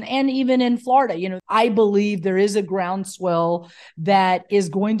Wisconsin and even in Florida, I believe there is a groundswell that is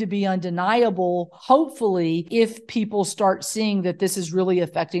going to be undeniable, hopefully, if people start seeing that this is really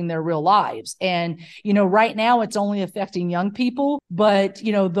affecting their real lives. And, right now it's only affecting young people, but,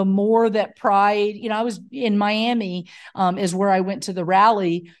 the more that pride, I was in Miami, is where I went to the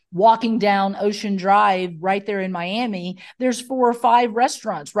rally. Walking down Ocean Drive right there in Miami, there's 4 or 5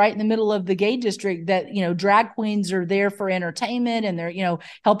 restaurants right in the middle of the gay district that, drag queens are there for entertainment and they're,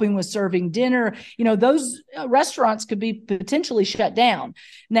 helping with serving dinner. Those restaurants could be potentially shut down.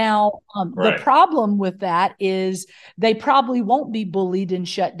 Now, the problem with that is they probably won't be bullied and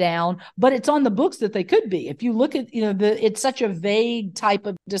shut down, but it's on the books that they could be. If you look at, it's such a vague type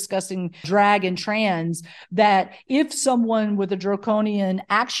of discussing drag and trans that if someone with a draconian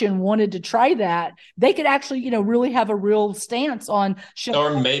action wanted to try that, they could actually, really have a real stance on.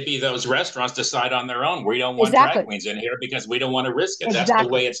 Or maybe those restaurants decide on their own, we don't want drag queens in here because we don't want to risk it. That's the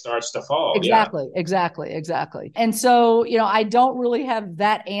way it starts to fall. Exactly. And so, I don't really have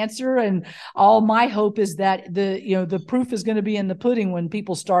that answer. And all my hope is that the proof is going to be in the pudding when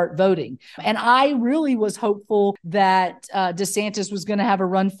people start voting. And I really was hopeful that DeSantis was going to have a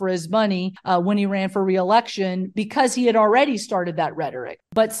run for his money when he ran for re-election because he had already started that rhetoric.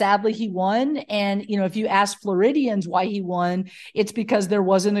 but sadly he won. And, if you ask Floridians why he won, it's because there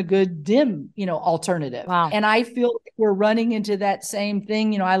wasn't a good Dem, alternative. Wow. And I feel we're running into that same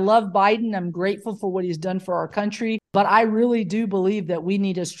thing. I love Biden. I'm grateful for what he's done for our country, but I really do believe that we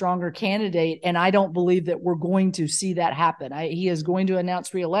need a stronger candidate. And I don't believe that we're going to see that happen. He is going to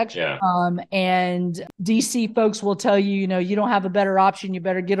announce re-election. Yeah. And DC folks will tell you, you don't have a better option. You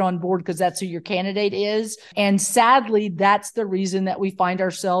better get on board because that's who your candidate is. And sadly, that's the reason that we find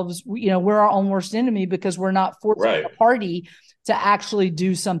ourselves, we're our own worst enemy because we're not forcing the party to actually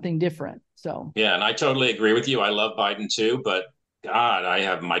do something different. So, yeah, and I totally agree with you. I love Biden too, but God, I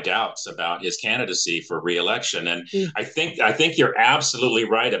have my doubts about his candidacy for re-election. And I think you're absolutely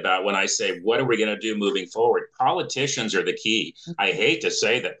right about when I say, what are we going to do moving forward? Politicians are the key. I hate to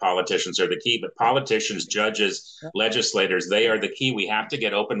say that politicians are the key, but politicians, judges, legislators, they are the key. We have to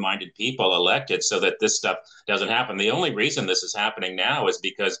get open-minded people elected so that this stuff doesn't happen. The only reason this is happening now is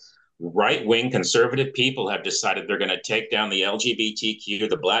because right-wing conservative people have decided they're going to take down the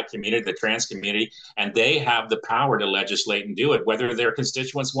LGBTQ, the Black community, the trans community, and they have the power to legislate and do it, whether their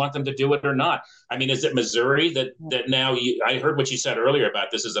constituents want them to do it or not. I mean, is it Missouri that now I heard what you said earlier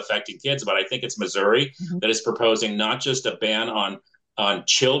about this is affecting kids, but I think it's Missouri that is proposing not just a ban on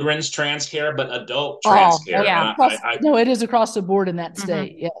children's trans care, but adult trans care. Yeah. No, it is across the board in that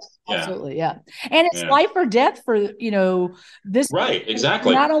state. Yes, absolutely. Yeah. And it's life or death for, this. Right.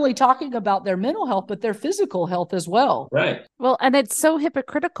 Exactly. Not only talking about their mental health, but their physical health as well. Right. Well, and it's so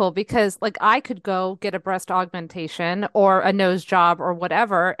hypocritical because I could go get a breast augmentation or a nose job or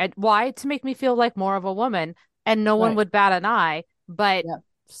whatever. And why? To make me feel like more of a woman, and no one would bat an eye, but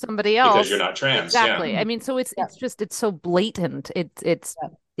somebody else, because you're not trans. Exactly. I mean, so it's so blatant. It's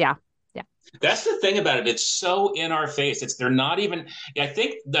That's the thing about it. It's so in our face. They're not even. I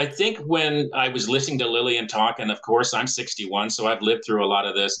think when I was listening to Lillian talk, and of course I'm 61, so I've lived through a lot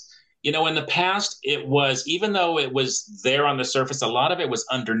of this. In the past, it was, even though it was there on the surface, a lot of it was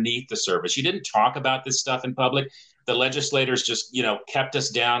underneath the surface. You didn't talk about this stuff in public. The legislators just, kept us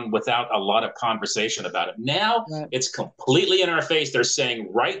down without a lot of conversation about it. Now it's completely in our face. They're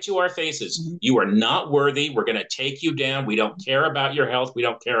saying right to our faces, you are not worthy. We're going to take you down. We don't care about your health. We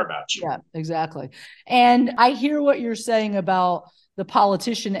don't care about you. Yeah, exactly. And I hear what you're saying about the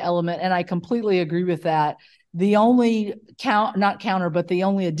politician element, and I completely agree with that. The only the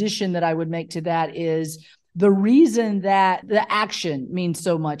only addition that I would make to that is the reason that the action means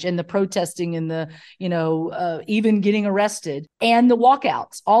so much, and the protesting and the, even getting arrested and the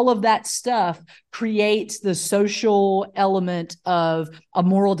walkouts, all of that stuff creates the social element of a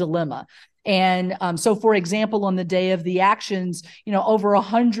moral dilemma. And so, for example, on the day of the actions, over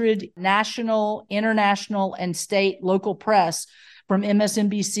 100 national, international, and state local press from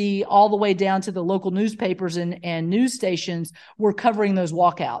MSNBC all the way down to the local newspapers and news stations were covering those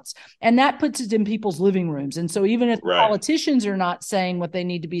walkouts. And that puts it in people's living rooms. And so even if politicians are not saying what they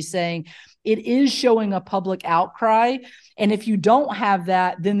need to be saying, it is showing a public outcry. And if you don't have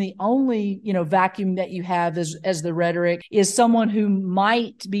that, then the only, vacuum that you have as the rhetoric is someone who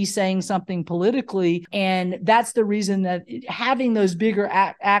might be saying something politically. And that's the reason that having those bigger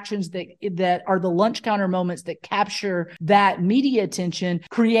actions that are the lunch counter moments that capture that media attention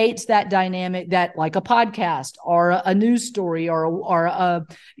creates that dynamic that, like a podcast or a news story or a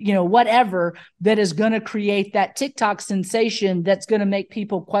whatever, that is going to create that TikTok sensation that's going to make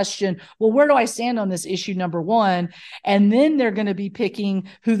people question, well, where do I stand on this issue, number one? And then they're going to be picking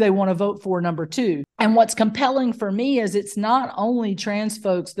who they want to vote for, number two. And what's compelling for me is it's not only trans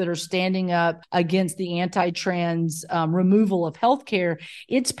folks that are standing up against the anti-trans removal of healthcare,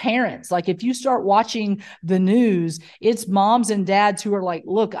 it's parents. Like, if you start watching the news, it's moms and dads who are like,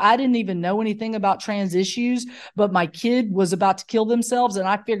 look, I didn't even know anything about trans issues, but my kid was about to kill themselves and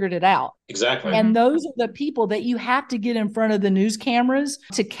I figured it out. Exactly. And those are the people that you have to get in front of the news cameras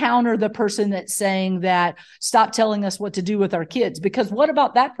to counter the person that's saying that, stop telling us what to do with our kids. Because what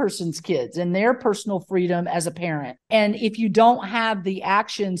about that person's kids and their personal freedom as a parent? And if you don't have the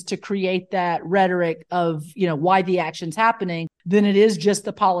actions to create that rhetoric of, why the action's happening, then it is just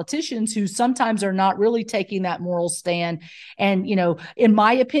the politicians who sometimes are not really taking that moral stand. And, in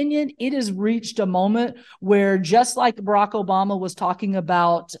my opinion, it has reached a moment where, just like Barack Obama was talking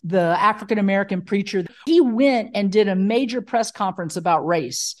about the African-American preacher, he went and did a major press conference about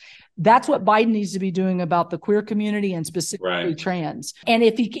race. That's what Biden needs to be doing about the queer community and specifically trans. And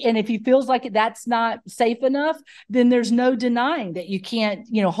if he feels like that's not safe enough, then there's no denying that you can't,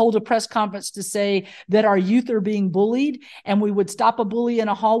 hold a press conference to say that our youth are being bullied, and we would stop a bully in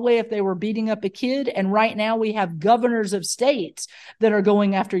a hallway if they were beating up a kid. And right now we have governors of states that are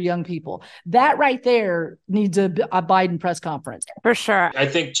going after young people. That right there needs a Biden press conference. For sure. I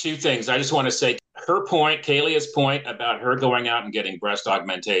think two things. I just want to say her point, Kalia's point about her going out and getting breast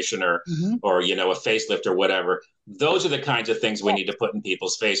augmentation or a facelift or whatever. Those are the kinds of things we need to put in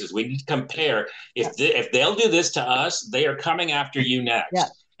people's faces. We need to compare. If they'll do this to us, they are coming after you next. Yeah.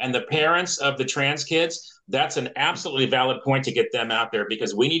 And the parents of the trans kids, that's an absolutely valid point to get them out there,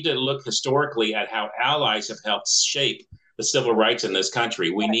 because we need to look historically at how allies have helped shape the civil rights in this country.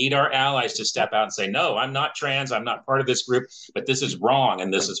 We need our allies to step out and say, no, I'm not trans, I'm not part of this group, but this is wrong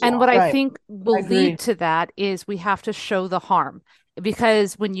and this is wrong. And what I think will lead to that is we have to show the harm.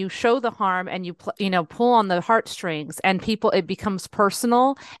 Because when you show the harm and you pull on the heartstrings and it becomes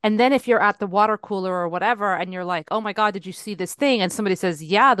personal. And then if you're at the water cooler or whatever and you're like, oh my God, did you see this thing? And somebody says,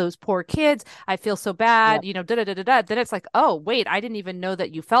 yeah, those poor kids, I feel so bad, then it's like, oh wait, I didn't even know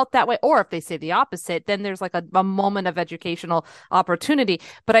that you felt that way. Or if they say the opposite, then there's like a moment of educational opportunity.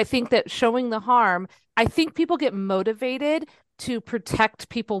 But I think that showing the harm, I think people get motivated to protect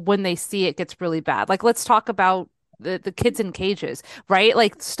people when they see it gets really bad. Like, let's talk about the kids in cages, right?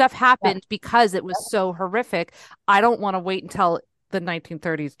 Like, stuff happened because it was so horrific. I don't want to wait until the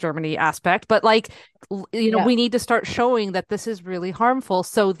 1930s Germany aspect, but we need to start showing that this is really harmful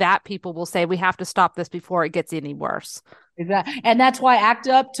so that people will say we have to stop this before it gets any worse. Exactly. And that's why ACT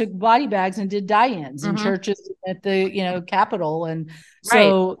UP took body bags and did die-ins in churches at the Capitol. And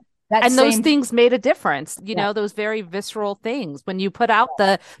so those things made a difference, those very visceral things. When you put out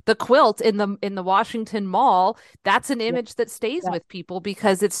the quilt in the Washington Mall, that's an image that stays with people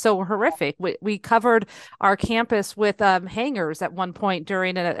because it's so horrific. We covered our campus with hangers at one point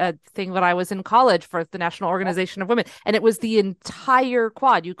during a thing when I was in college for the National Organization of Women. And it was the entire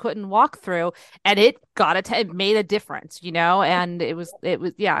quad you couldn't walk through, and it it made a difference, and it was.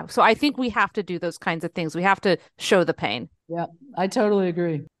 So I think we have to do those kinds of things. We have to show the pain. Yeah, I totally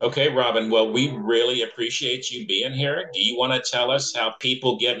agree. Okay, Robin. Well, we really appreciate you being here. Do you want to tell us how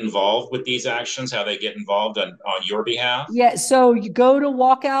people get involved with these actions, how they get involved on your behalf? Yeah, so you go to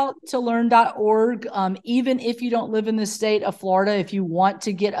walkouttolearn.org. Even if you don't live in the state of Florida, if you want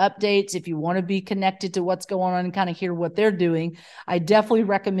to get updates, if you want to be connected to what's going on and kind of hear what they're doing, I definitely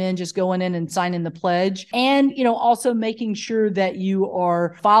recommend just going in and signing the pledge. And, also making sure that you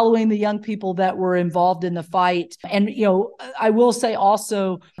are following the young people that were involved in the fight. And, I will say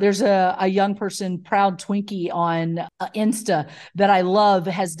also, there's a young person, Proud Twinkie, on Insta that I love,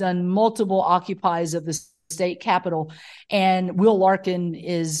 has done multiple occupies of the state capitol, and Will Larkin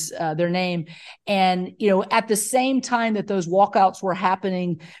is their name. And, at the same time that those walkouts were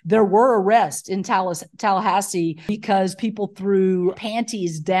happening, there were arrests in Tallahassee because people threw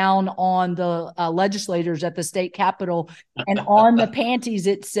panties down on the legislators at the state capitol. And on the panties,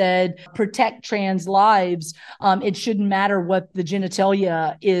 it said, protect trans lives. It shouldn't matter what the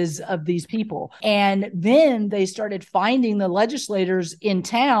genitalia is of these people. And then they started finding the legislators in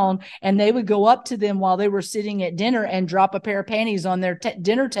town, and they would go up to them while they were sitting at dinner and drop a pair of panties on their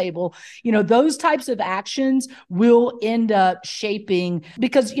dinner table. Those types of actions will end up shaping,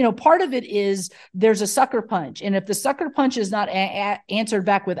 because, part of it is there's a sucker punch. And if the sucker punch is not answered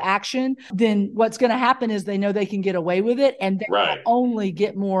back with action, then what's going to happen is they know they can get away with it, and they will only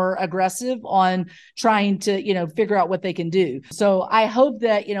get more aggressive on trying to, figure out what they can do. So I hope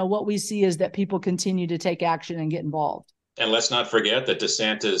that, what we see is that people continue to take action and get involved. And let's not forget that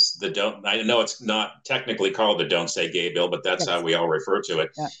DeSantis, I know it's not technically called the Don't Say Gay bill, but that's how we all refer to it,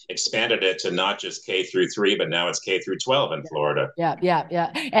 expanded it to not just K through 3, but now it's K through 12 in Florida.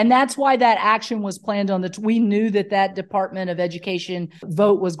 Yeah. And that's why that action was planned on we knew that Department of Education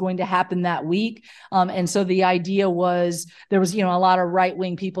vote was going to happen that week. And so the idea was there was, a lot of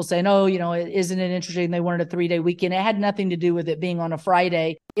right-wing people saying, oh, isn't it interesting? They wanted a 3-day weekend. It had nothing to do with it being on a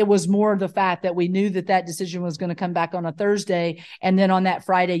Friday. It was more the fact that we knew that decision was going to come back on a Thursday. And then on that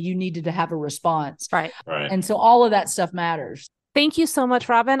Friday, you needed to have a response. Right. And so all of that stuff matters. Thank you so much,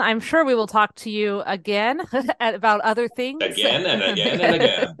 Robin. I'm sure we will talk to you again about other things. Again and again and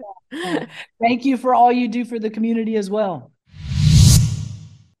again. Thank you for all you do for the community as well.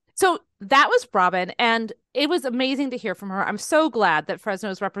 So that was Robin, and it was amazing to hear from her. I'm so glad that Fresno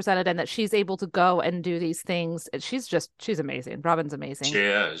is represented and that she's able to go and do these things. She's amazing. Robin's amazing. She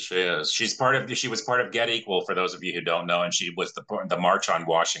is. She is. She was part of Get Equal, for those of you who don't know, and she was the March on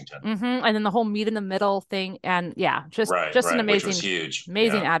Washington. And then the whole meet in the middle thing. And yeah, just right, an amazing, which was huge.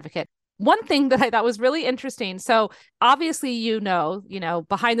 Amazing advocate. One thing that I thought was really interesting. So obviously,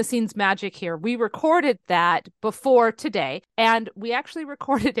 behind the scenes magic here, we recorded that before today, and we actually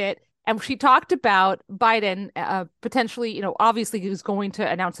recorded it. And she talked about Biden potentially, obviously he was going to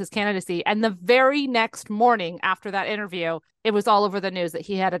announce his candidacy. And the very next morning after that interview, it was all over the news that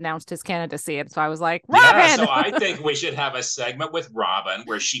he had announced his candidacy. And so I was like, Robin! Yeah, so I think we should have a segment with Robin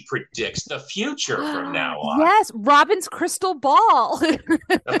where she predicts the future from now on. Yes, Robin's crystal ball.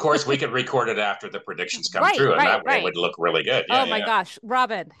 Of course, we could record it after the predictions come through, and that way it would look really good. Yeah, my gosh.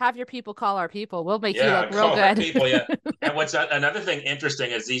 Robin, have your people call our people. We'll make you look real good. People, And what's another thing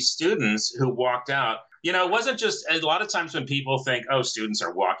interesting is these students who walked out, it wasn't just a lot of times when people think, oh, students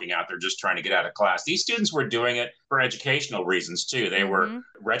are walking out, they're just trying to get out of class. These students were doing it for educational reasons too. They were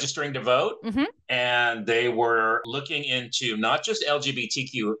registering to vote, and they were looking into not just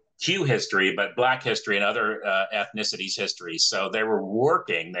LGBTQ history, but Black history and other ethnicities' history. So they were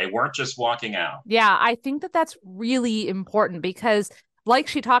working. They weren't just walking out. Yeah, I think that that's really important because, like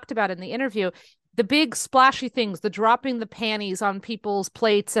she talked about in the interview, the big splashy things, the dropping the panties on people's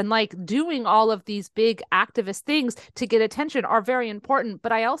plates and like doing all of these big activist things to get attention are very important.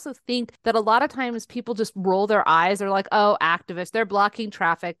 But I also think that a lot of times people just roll their eyes. They're like, oh, activists, they're blocking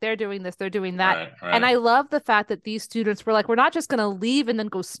traffic. They're doing this, they're doing that. Right. And I love the fact that these students were like, we're not just going to leave and then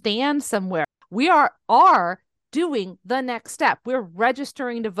go stand somewhere. We are doing the next step. We're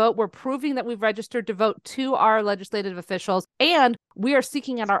registering to vote. We're proving that we've registered to vote to our legislative officials, and we are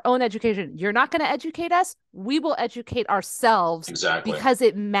seeking out our own education. You're not going to educate us. We will educate ourselves because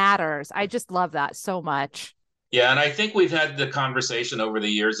it matters. I just love that so much. Yeah, and I think we've had the conversation over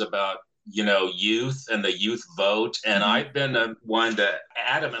the years about youth and the youth vote, and I've been one to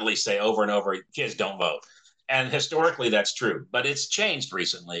adamantly say over and over, kids don't vote. And historically, that's true, but it's changed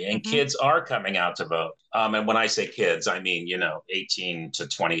recently, and kids are coming out to vote. And when I say kids, I mean, 18 to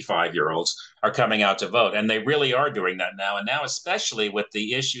 25-year-olds are coming out to vote, and they really are doing that now. And now, especially with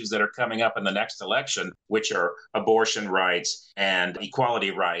the issues that are coming up in the next election, which are abortion rights and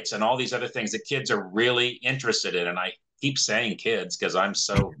equality rights and all these other things that kids are really interested in. And I keep saying kids because I'm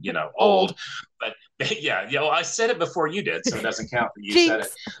so, old. But yeah, I said it before you did, so it doesn't count that you said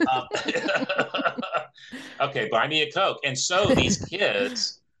it. Okay, buy me a Coke. And so these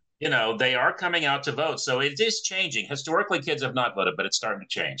kids, they are coming out to vote. So it is changing. Historically, kids have not voted, but it's starting to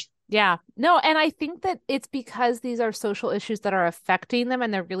change. Yeah, no, and I think that it's because these are social issues that are affecting them,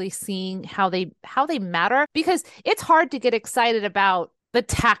 and they're really seeing how they matter. Because it's hard to get excited about the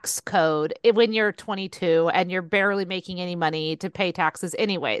tax code when you're 22 and you're barely making any money to pay taxes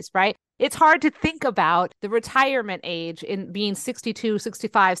anyways, right? It's hard to think about the retirement age in being 62,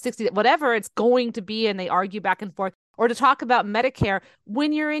 65, 60, whatever it's going to be, and they argue back and forth, or to talk about Medicare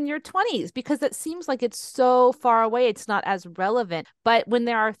when you're in your 20s, because it seems like it's so far away, it's not as relevant. But when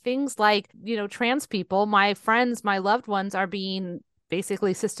there are things like, trans people, my friends, my loved ones are being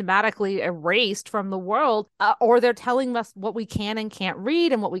basically systematically erased from the world, or they're telling us what we can and can't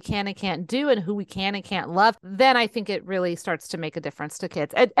read and what we can and can't do and who we can and can't love, then I think it really starts to make a difference to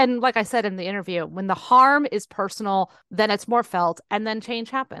kids. And like I said in the interview, when the harm is personal, then it's more felt, and then change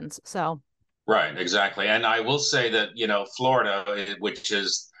happens. So. Right, exactly. And I will say that, Florida, which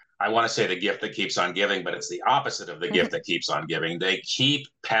is, I want to say the gift that keeps on giving, but it's the opposite of the gift that keeps on giving. They keep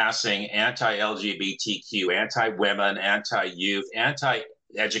passing anti-LGBTQ, anti-women, anti-youth,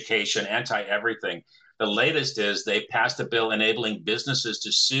 anti-education, anti-everything. The latest is they passed a bill enabling businesses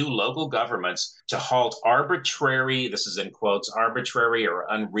to sue local governments to halt arbitrary, this is in quotes, arbitrary or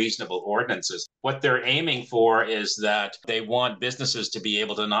unreasonable ordinances. What they're aiming for is that they want businesses to be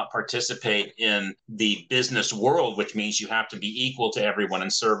able to not participate in the business world, which means you have to be equal to everyone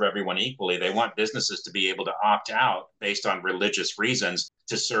and serve everyone equally. They want businesses to be able to opt out based on religious reasons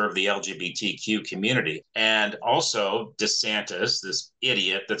to serve the LGBTQ community. And also DeSantis, this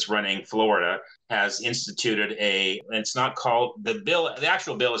idiot that's running Florida, has instituted it's not called, the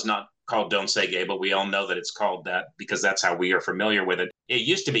actual bill is not called Don't Say Gay, but we all know that it's called that because that's how we are familiar with it. It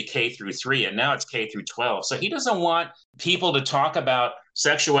used to be K-3, and now it's K-12. So he doesn't want people to talk about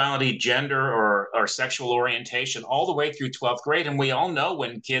sexuality, gender, or sexual orientation all the way through 12th grade. And we all know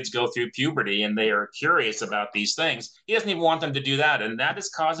when kids go through puberty and they are curious about these things, he doesn't even want them to do that. And that is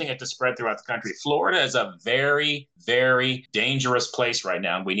causing it to spread throughout the country. Florida is a very, very dangerous place right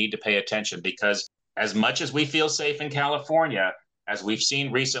now. And we need to pay attention because as much as we feel safe in California, as we've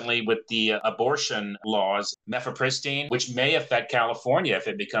seen recently with the abortion laws, mifepristone, which may affect California if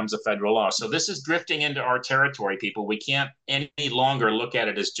it becomes a federal law. So this is drifting into our territory, people. We can't any longer look at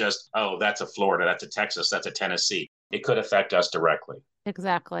it as just, oh, that's a Florida, that's a Texas, that's a Tennessee. It could affect us directly.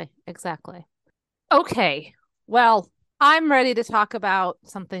 Exactly. Okay. Well, I'm ready to talk about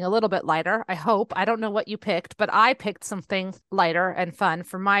something a little bit lighter. I hope. I don't know what you picked, but I picked something lighter and fun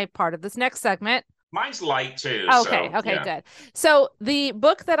for my part of this next segment. Mine's light too. Okay, good. So the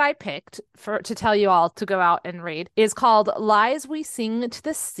book that I picked to tell you all to go out and read is called Lies We Sing to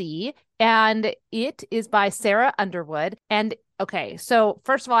the Sea, and it is by Sarah Underwood. And okay, so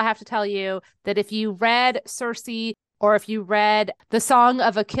first of all, I have to tell you that if you read Circe or if you read The Song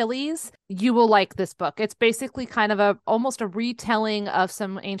of Achilles, you will like this book. It's basically kind of almost a retelling of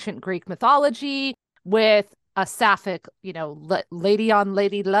some ancient Greek mythology with a sapphic, lady on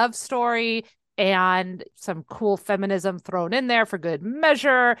lady love story and some cool feminism thrown in there for good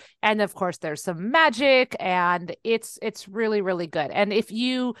measure. And of course, there's some magic, and it's really, really good. And if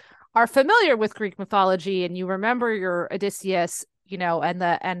you are familiar with Greek mythology and you remember your Odysseus,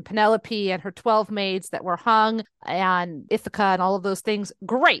 and Penelope and her 12 maids that were hung, and Ithaca and all of those things,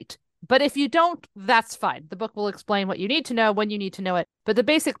 great. But if you don't, that's fine. The book will explain what you need to know when you need to know it. But the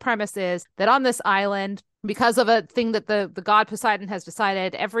basic premise is that on this island, because of a thing that the god Poseidon has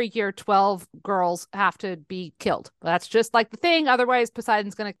decided, every year 12 girls have to be killed. That's just like the thing. Otherwise,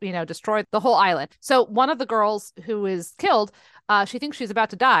 Poseidon's going to, destroy the whole island. So one of the girls who is killed, she thinks she's about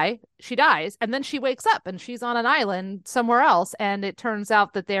to die. She dies, and then she wakes up and she's on an island somewhere else. And it turns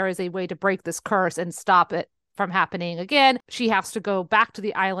out that there is a way to break this curse and stop it from happening again. She has to go back to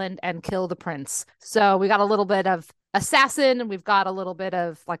the island and kill the prince. So we got a little bit of assassin. We've got a little bit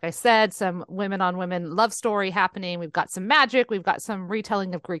of, like I said, some women on women love story happening. We've got some magic. We've got some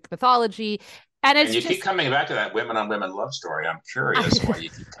retelling of Greek mythology. And you keep coming back to that women on women love story. I'm curious why you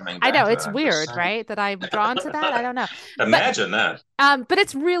keep coming back. I know, it's weird, right? That I'm drawn to that. I don't know. Imagine that. But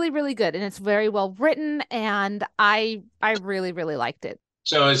it's really, really good, and it's very well written, and I really, really liked it.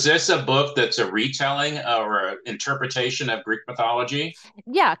 So is this a book that's a retelling or an interpretation of Greek mythology?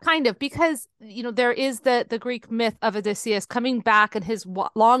 Yeah, kind of, because, there is the Greek myth of Odysseus coming back, and his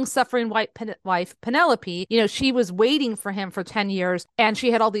long-suffering wife, Penelope, she was waiting for him for 10 years, and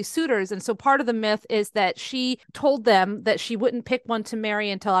she had all these suitors. And so part of the myth is that she told them that she wouldn't pick one to marry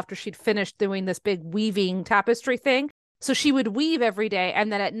until after she'd finished doing this big weaving tapestry thing. So she would weave every day,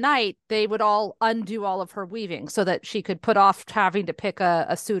 and then at night they would all undo all of her weaving so that she could put off having to pick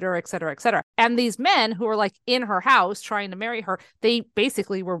a suitor, et cetera, et cetera. And these men who were like in her house trying to marry her, they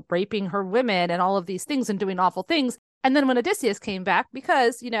basically were raping her women and all of these things and doing awful things. And then when Odysseus came back,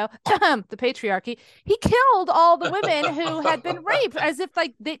 because, the patriarchy, he killed all the women who had been raped, as if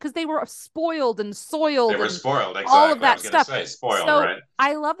because they were spoiled and soiled. They were spoiled, exactly. All of that stuff. Spoiled, so right?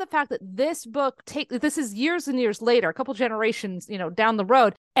 I love the fact that this book this is years and years later, a couple generations, down the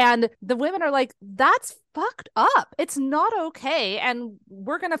road. And the women are like, that's fucked up. It's not okay. And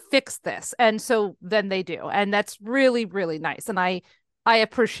we're going to fix this. And so then they do. And that's really, really nice. And I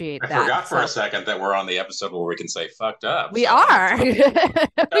appreciate that. I forgot for a second that we're on the episode where we can say fucked up. We are.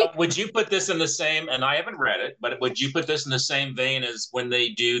 Would you put this in the same, and I haven't read it, but would you put this in the same vein as when they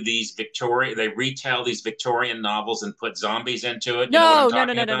do these they retell these Victorian novels and put zombies into it? No, no,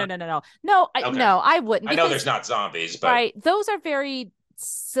 I wouldn't. I know there's not zombies, but right. Those are very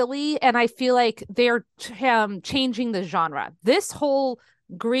silly, and I feel like they're changing the genre. This whole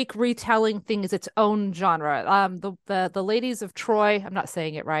Greek retelling thing is its own genre. The ladies of Troy, I'm not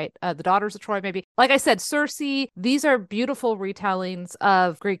saying it right. The daughters of Troy, maybe. Like I said, Circe, these are beautiful retellings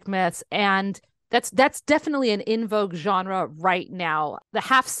of Greek myths, and that's definitely an in vogue genre right now. The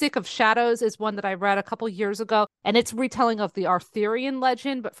Half Sick of Shadows is one that I read a couple years ago, and it's retelling of the Arthurian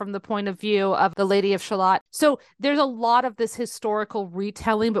legend, but from the point of view of the Lady of Shalott. So there's a lot of this historical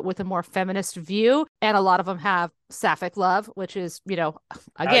retelling, but with a more feminist view, and a lot of them have sapphic love, which is,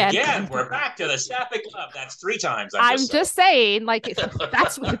 again, we're back to the sapphic love. That's 3 times. I'm just saying, like,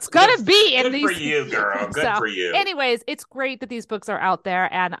 that's what it's gonna be in these. Good for you, girl. Good for you. Anyways, it's great that these books are out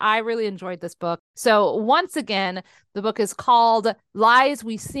there, and I really enjoyed this book. So once again, the book is called Lies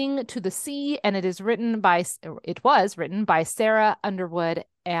We Sing to the Sea, and it was written by Sarah Underwood,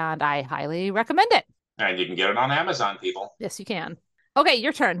 and I highly recommend it. And you can get it on Amazon, people. Yes, you can. Okay,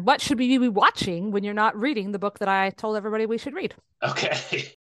 your turn. What should we be watching when you're not reading the book that I told everybody we should read?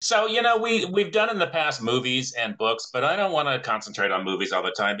 Okay. So, we've done in the past movies and books, but I don't want to concentrate on movies all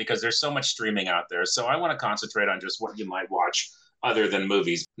the time because there's so much streaming out there. So I want to concentrate on just what you might watch other than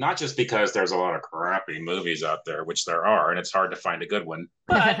movies. Not just because there's a lot of crappy movies out there, which there are, and it's hard to find a good one,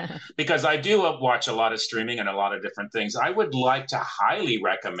 but because I do watch a lot of streaming and a lot of different things, I would like to highly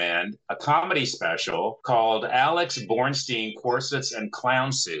recommend a comedy special called Alex Bornstein Corsets and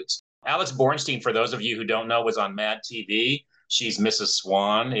Clown Suits. Alex Bornstein, for those of you who don't know, was on Mad TV. She's Mrs.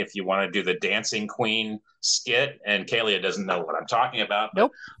 Swan, if you want to do the Dancing Queen skit. And Kalia doesn't know what I'm talking about, but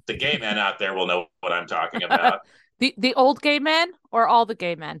Nope. the gay men out there will know what I'm talking about. The old gay men or all the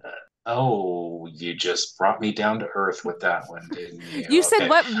gay men? Oh, you just brought me down to earth with that one, didn't you? You said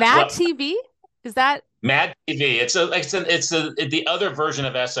what? Mad TV? Is that Mad TV? It's the other version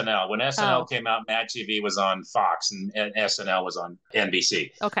of SNL. When SNL came out, Mad TV was on Fox and SNL was on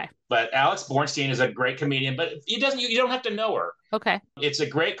NBC. Okay. But Alex Bornstein is a great comedian, but you don't have to know her. Okay. It's a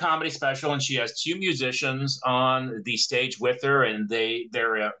great comedy special, and she has two musicians on the stage with her, and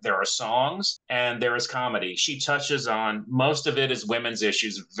there are songs and there is comedy. She touches on most of it is women's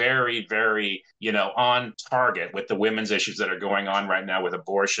issues, very, very, on target with the women's issues that are going on right now with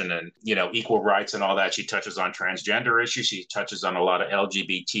abortion and, equal rights and all that. She touches on transgender issues. She touches on a lot of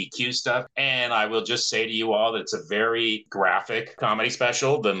LGBTQ stuff. And I will just say to you all that it's a very graphic comedy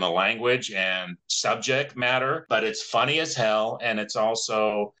special than the language and subject matter, but it's funny as hell. And it's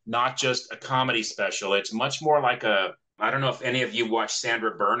also not just a comedy special. It's much more like I don't know if any of you watched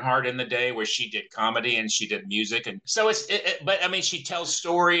Sandra Bernhard in the day where she did comedy and she did music. And so but I mean, she tells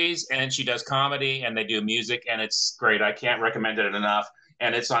stories and she does comedy and they do music and it's great. I can't recommend it enough.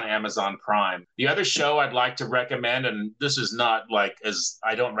 And it's on Amazon Prime. The other show I'd like to recommend, and this is not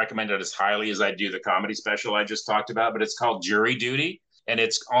I don't recommend it as highly as I do the comedy special I just talked about, but it's called Jury Duty. And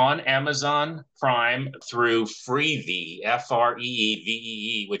it's on Amazon Prime through Freevee,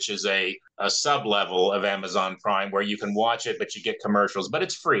 Freevee, which is a sub-level of Amazon Prime where you can watch it, but you get commercials. But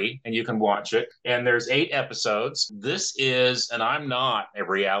it's free, and you can watch it. And there's 8 episodes. This is, and I'm not a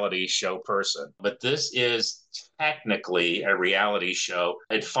reality show person, but this is technically a reality show.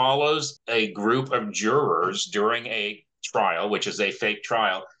 It follows a group of jurors during a trial, which is a fake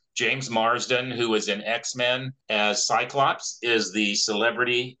trial. James Marsden, who was in X-Men as Cyclops, is the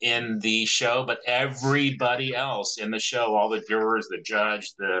celebrity in the show, but everybody else in the show, all the jurors, the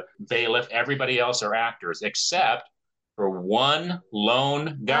judge, the bailiff, everybody else are actors, except for one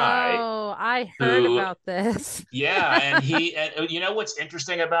lone guy. Oh, I heard about this. Yeah, and and you know what's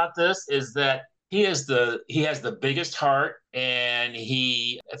interesting about this is that he has the biggest heart, and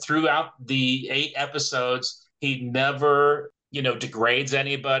he throughout the 8 episodes, he never degrades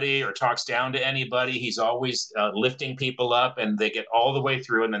anybody or talks down to anybody. He's always lifting people up, and they get all the way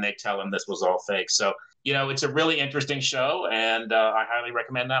through, and then they tell him this was all fake. So, it's a really interesting show, and I highly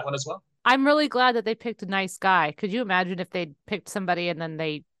recommend that one as well. I'm really glad that they picked a nice guy. Could you imagine if they picked somebody and then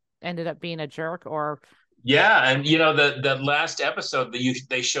they ended up being a jerk or... Yeah, and the last episode,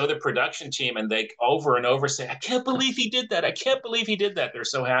 they show the production team, and they over and over say, "I can't believe he did that. I can't believe he did that." They're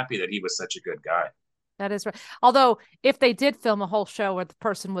so happy that he was such a good guy. That is right. Although if they did film a whole show where the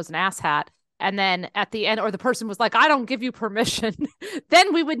person was an asshat and then at the end, or the person was like, "I don't give you permission,"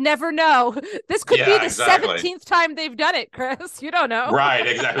 then we would never know. This could be the 17th time they've done it, Chris. You don't know. Right.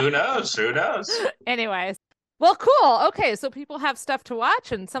 Exactly. Who knows? Who knows? Anyways. Well, cool. Okay. So people have stuff to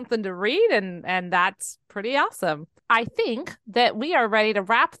watch and something to read, and that's pretty awesome. I think that we are ready to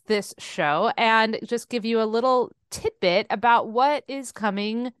wrap this show and just give you a little tidbit about what is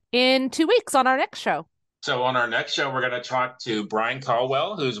coming in 2 weeks on our next show. So on our next show, we're going to talk to Brian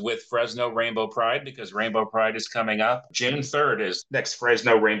Caldwell, who's with Fresno Rainbow Pride, because Rainbow Pride is coming up. June 3rd is next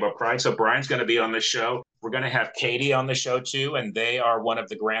Fresno Rainbow Pride. So Brian's going to be on the show. We're going to have Katie on the show too, and they are one of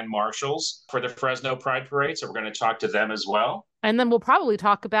the grand marshals for the Fresno Pride Parade. So we're going to talk to them as well. And then we'll probably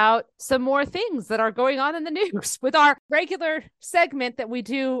talk about some more things that are going on in the news with our regular segment that we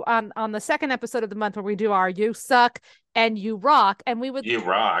do on the second episode of the month, where we do our You Suck and You Rock. And You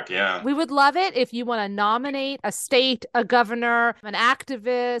rock, yeah. We would love it if you want to nominate a state, a governor, an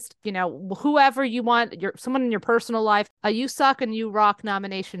activist, whoever you want, someone in your personal life, a You Suck and You Rock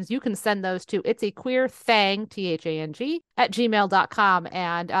nominations. You can send those to It's a Queer Thang, THANG, @gmail.com.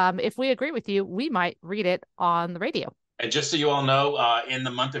 And if we agree with you, we might read it on the radio. And just so you all know, in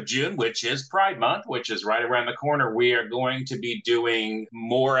the month of June, which is Pride Month, which is right around the corner, we are going to be doing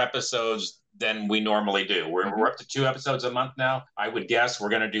more episodes than we normally do. We're up to 2 episodes a month now. I would guess we're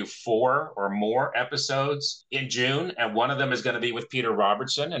going to do 4 or more episodes in June. And one of them is going to be with Peter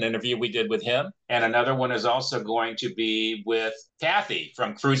Robertson, an interview we did with him. And another one is also going to be with Kathy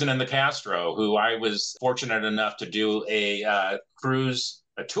from Cruisin' in the Castro, who I was fortunate enough to do a cruise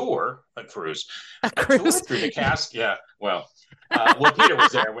a tour, a cruise, A tour cruise. through the cast. Yeah, well, Peter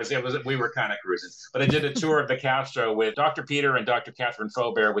was there. We were kind of cruising, but I did a tour of the Castro with Dr. Peter and Dr. Catherine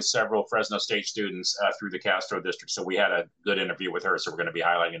Faubert with several Fresno State students through the Castro district. So we had a good interview with her. So we're going to be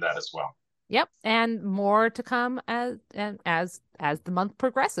highlighting that as well. Yep, and more to come as the month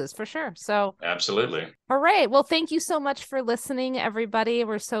progresses, for sure. So absolutely. All right. Well, thank you so much for listening, everybody.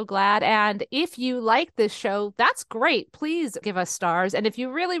 We're so glad. And if you like this show, that's great. Please give us stars. And if you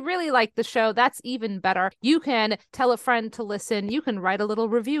really, really like the show, that's even better. You can tell a friend to listen. You can write a little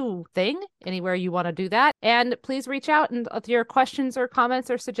review thing anywhere you want to do that. And please reach out and with your questions or comments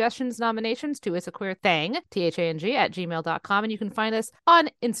or suggestions, nominations to It's a Queer Thing, THANG at gmail.com. And you can find us on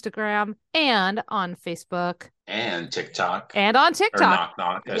Instagram and on Facebook. And TikTok. And on TikTok. Or knock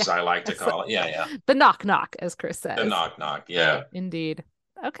knock, as I like to call it. Yeah. The knock knock, as Chris says. The knock knock, yeah. Indeed.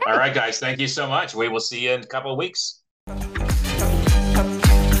 Okay. All right, guys. Thank you so much. We will see you in a couple of weeks.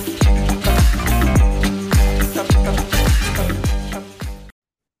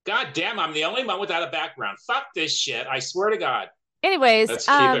 God damn, I'm the only one without a background. Fuck this shit. I swear to God. Anyways, let's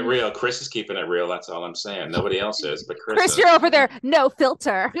keep it real. Chris is keeping it real. That's all I'm saying. Nobody else is, but Chris you're over there. No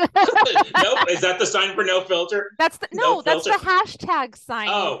filter. Nope. Is that the sign for no filter? That's the that's the hashtag sign.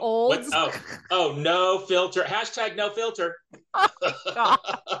 Oh, old. no filter. Hashtag no filter. Oh, God.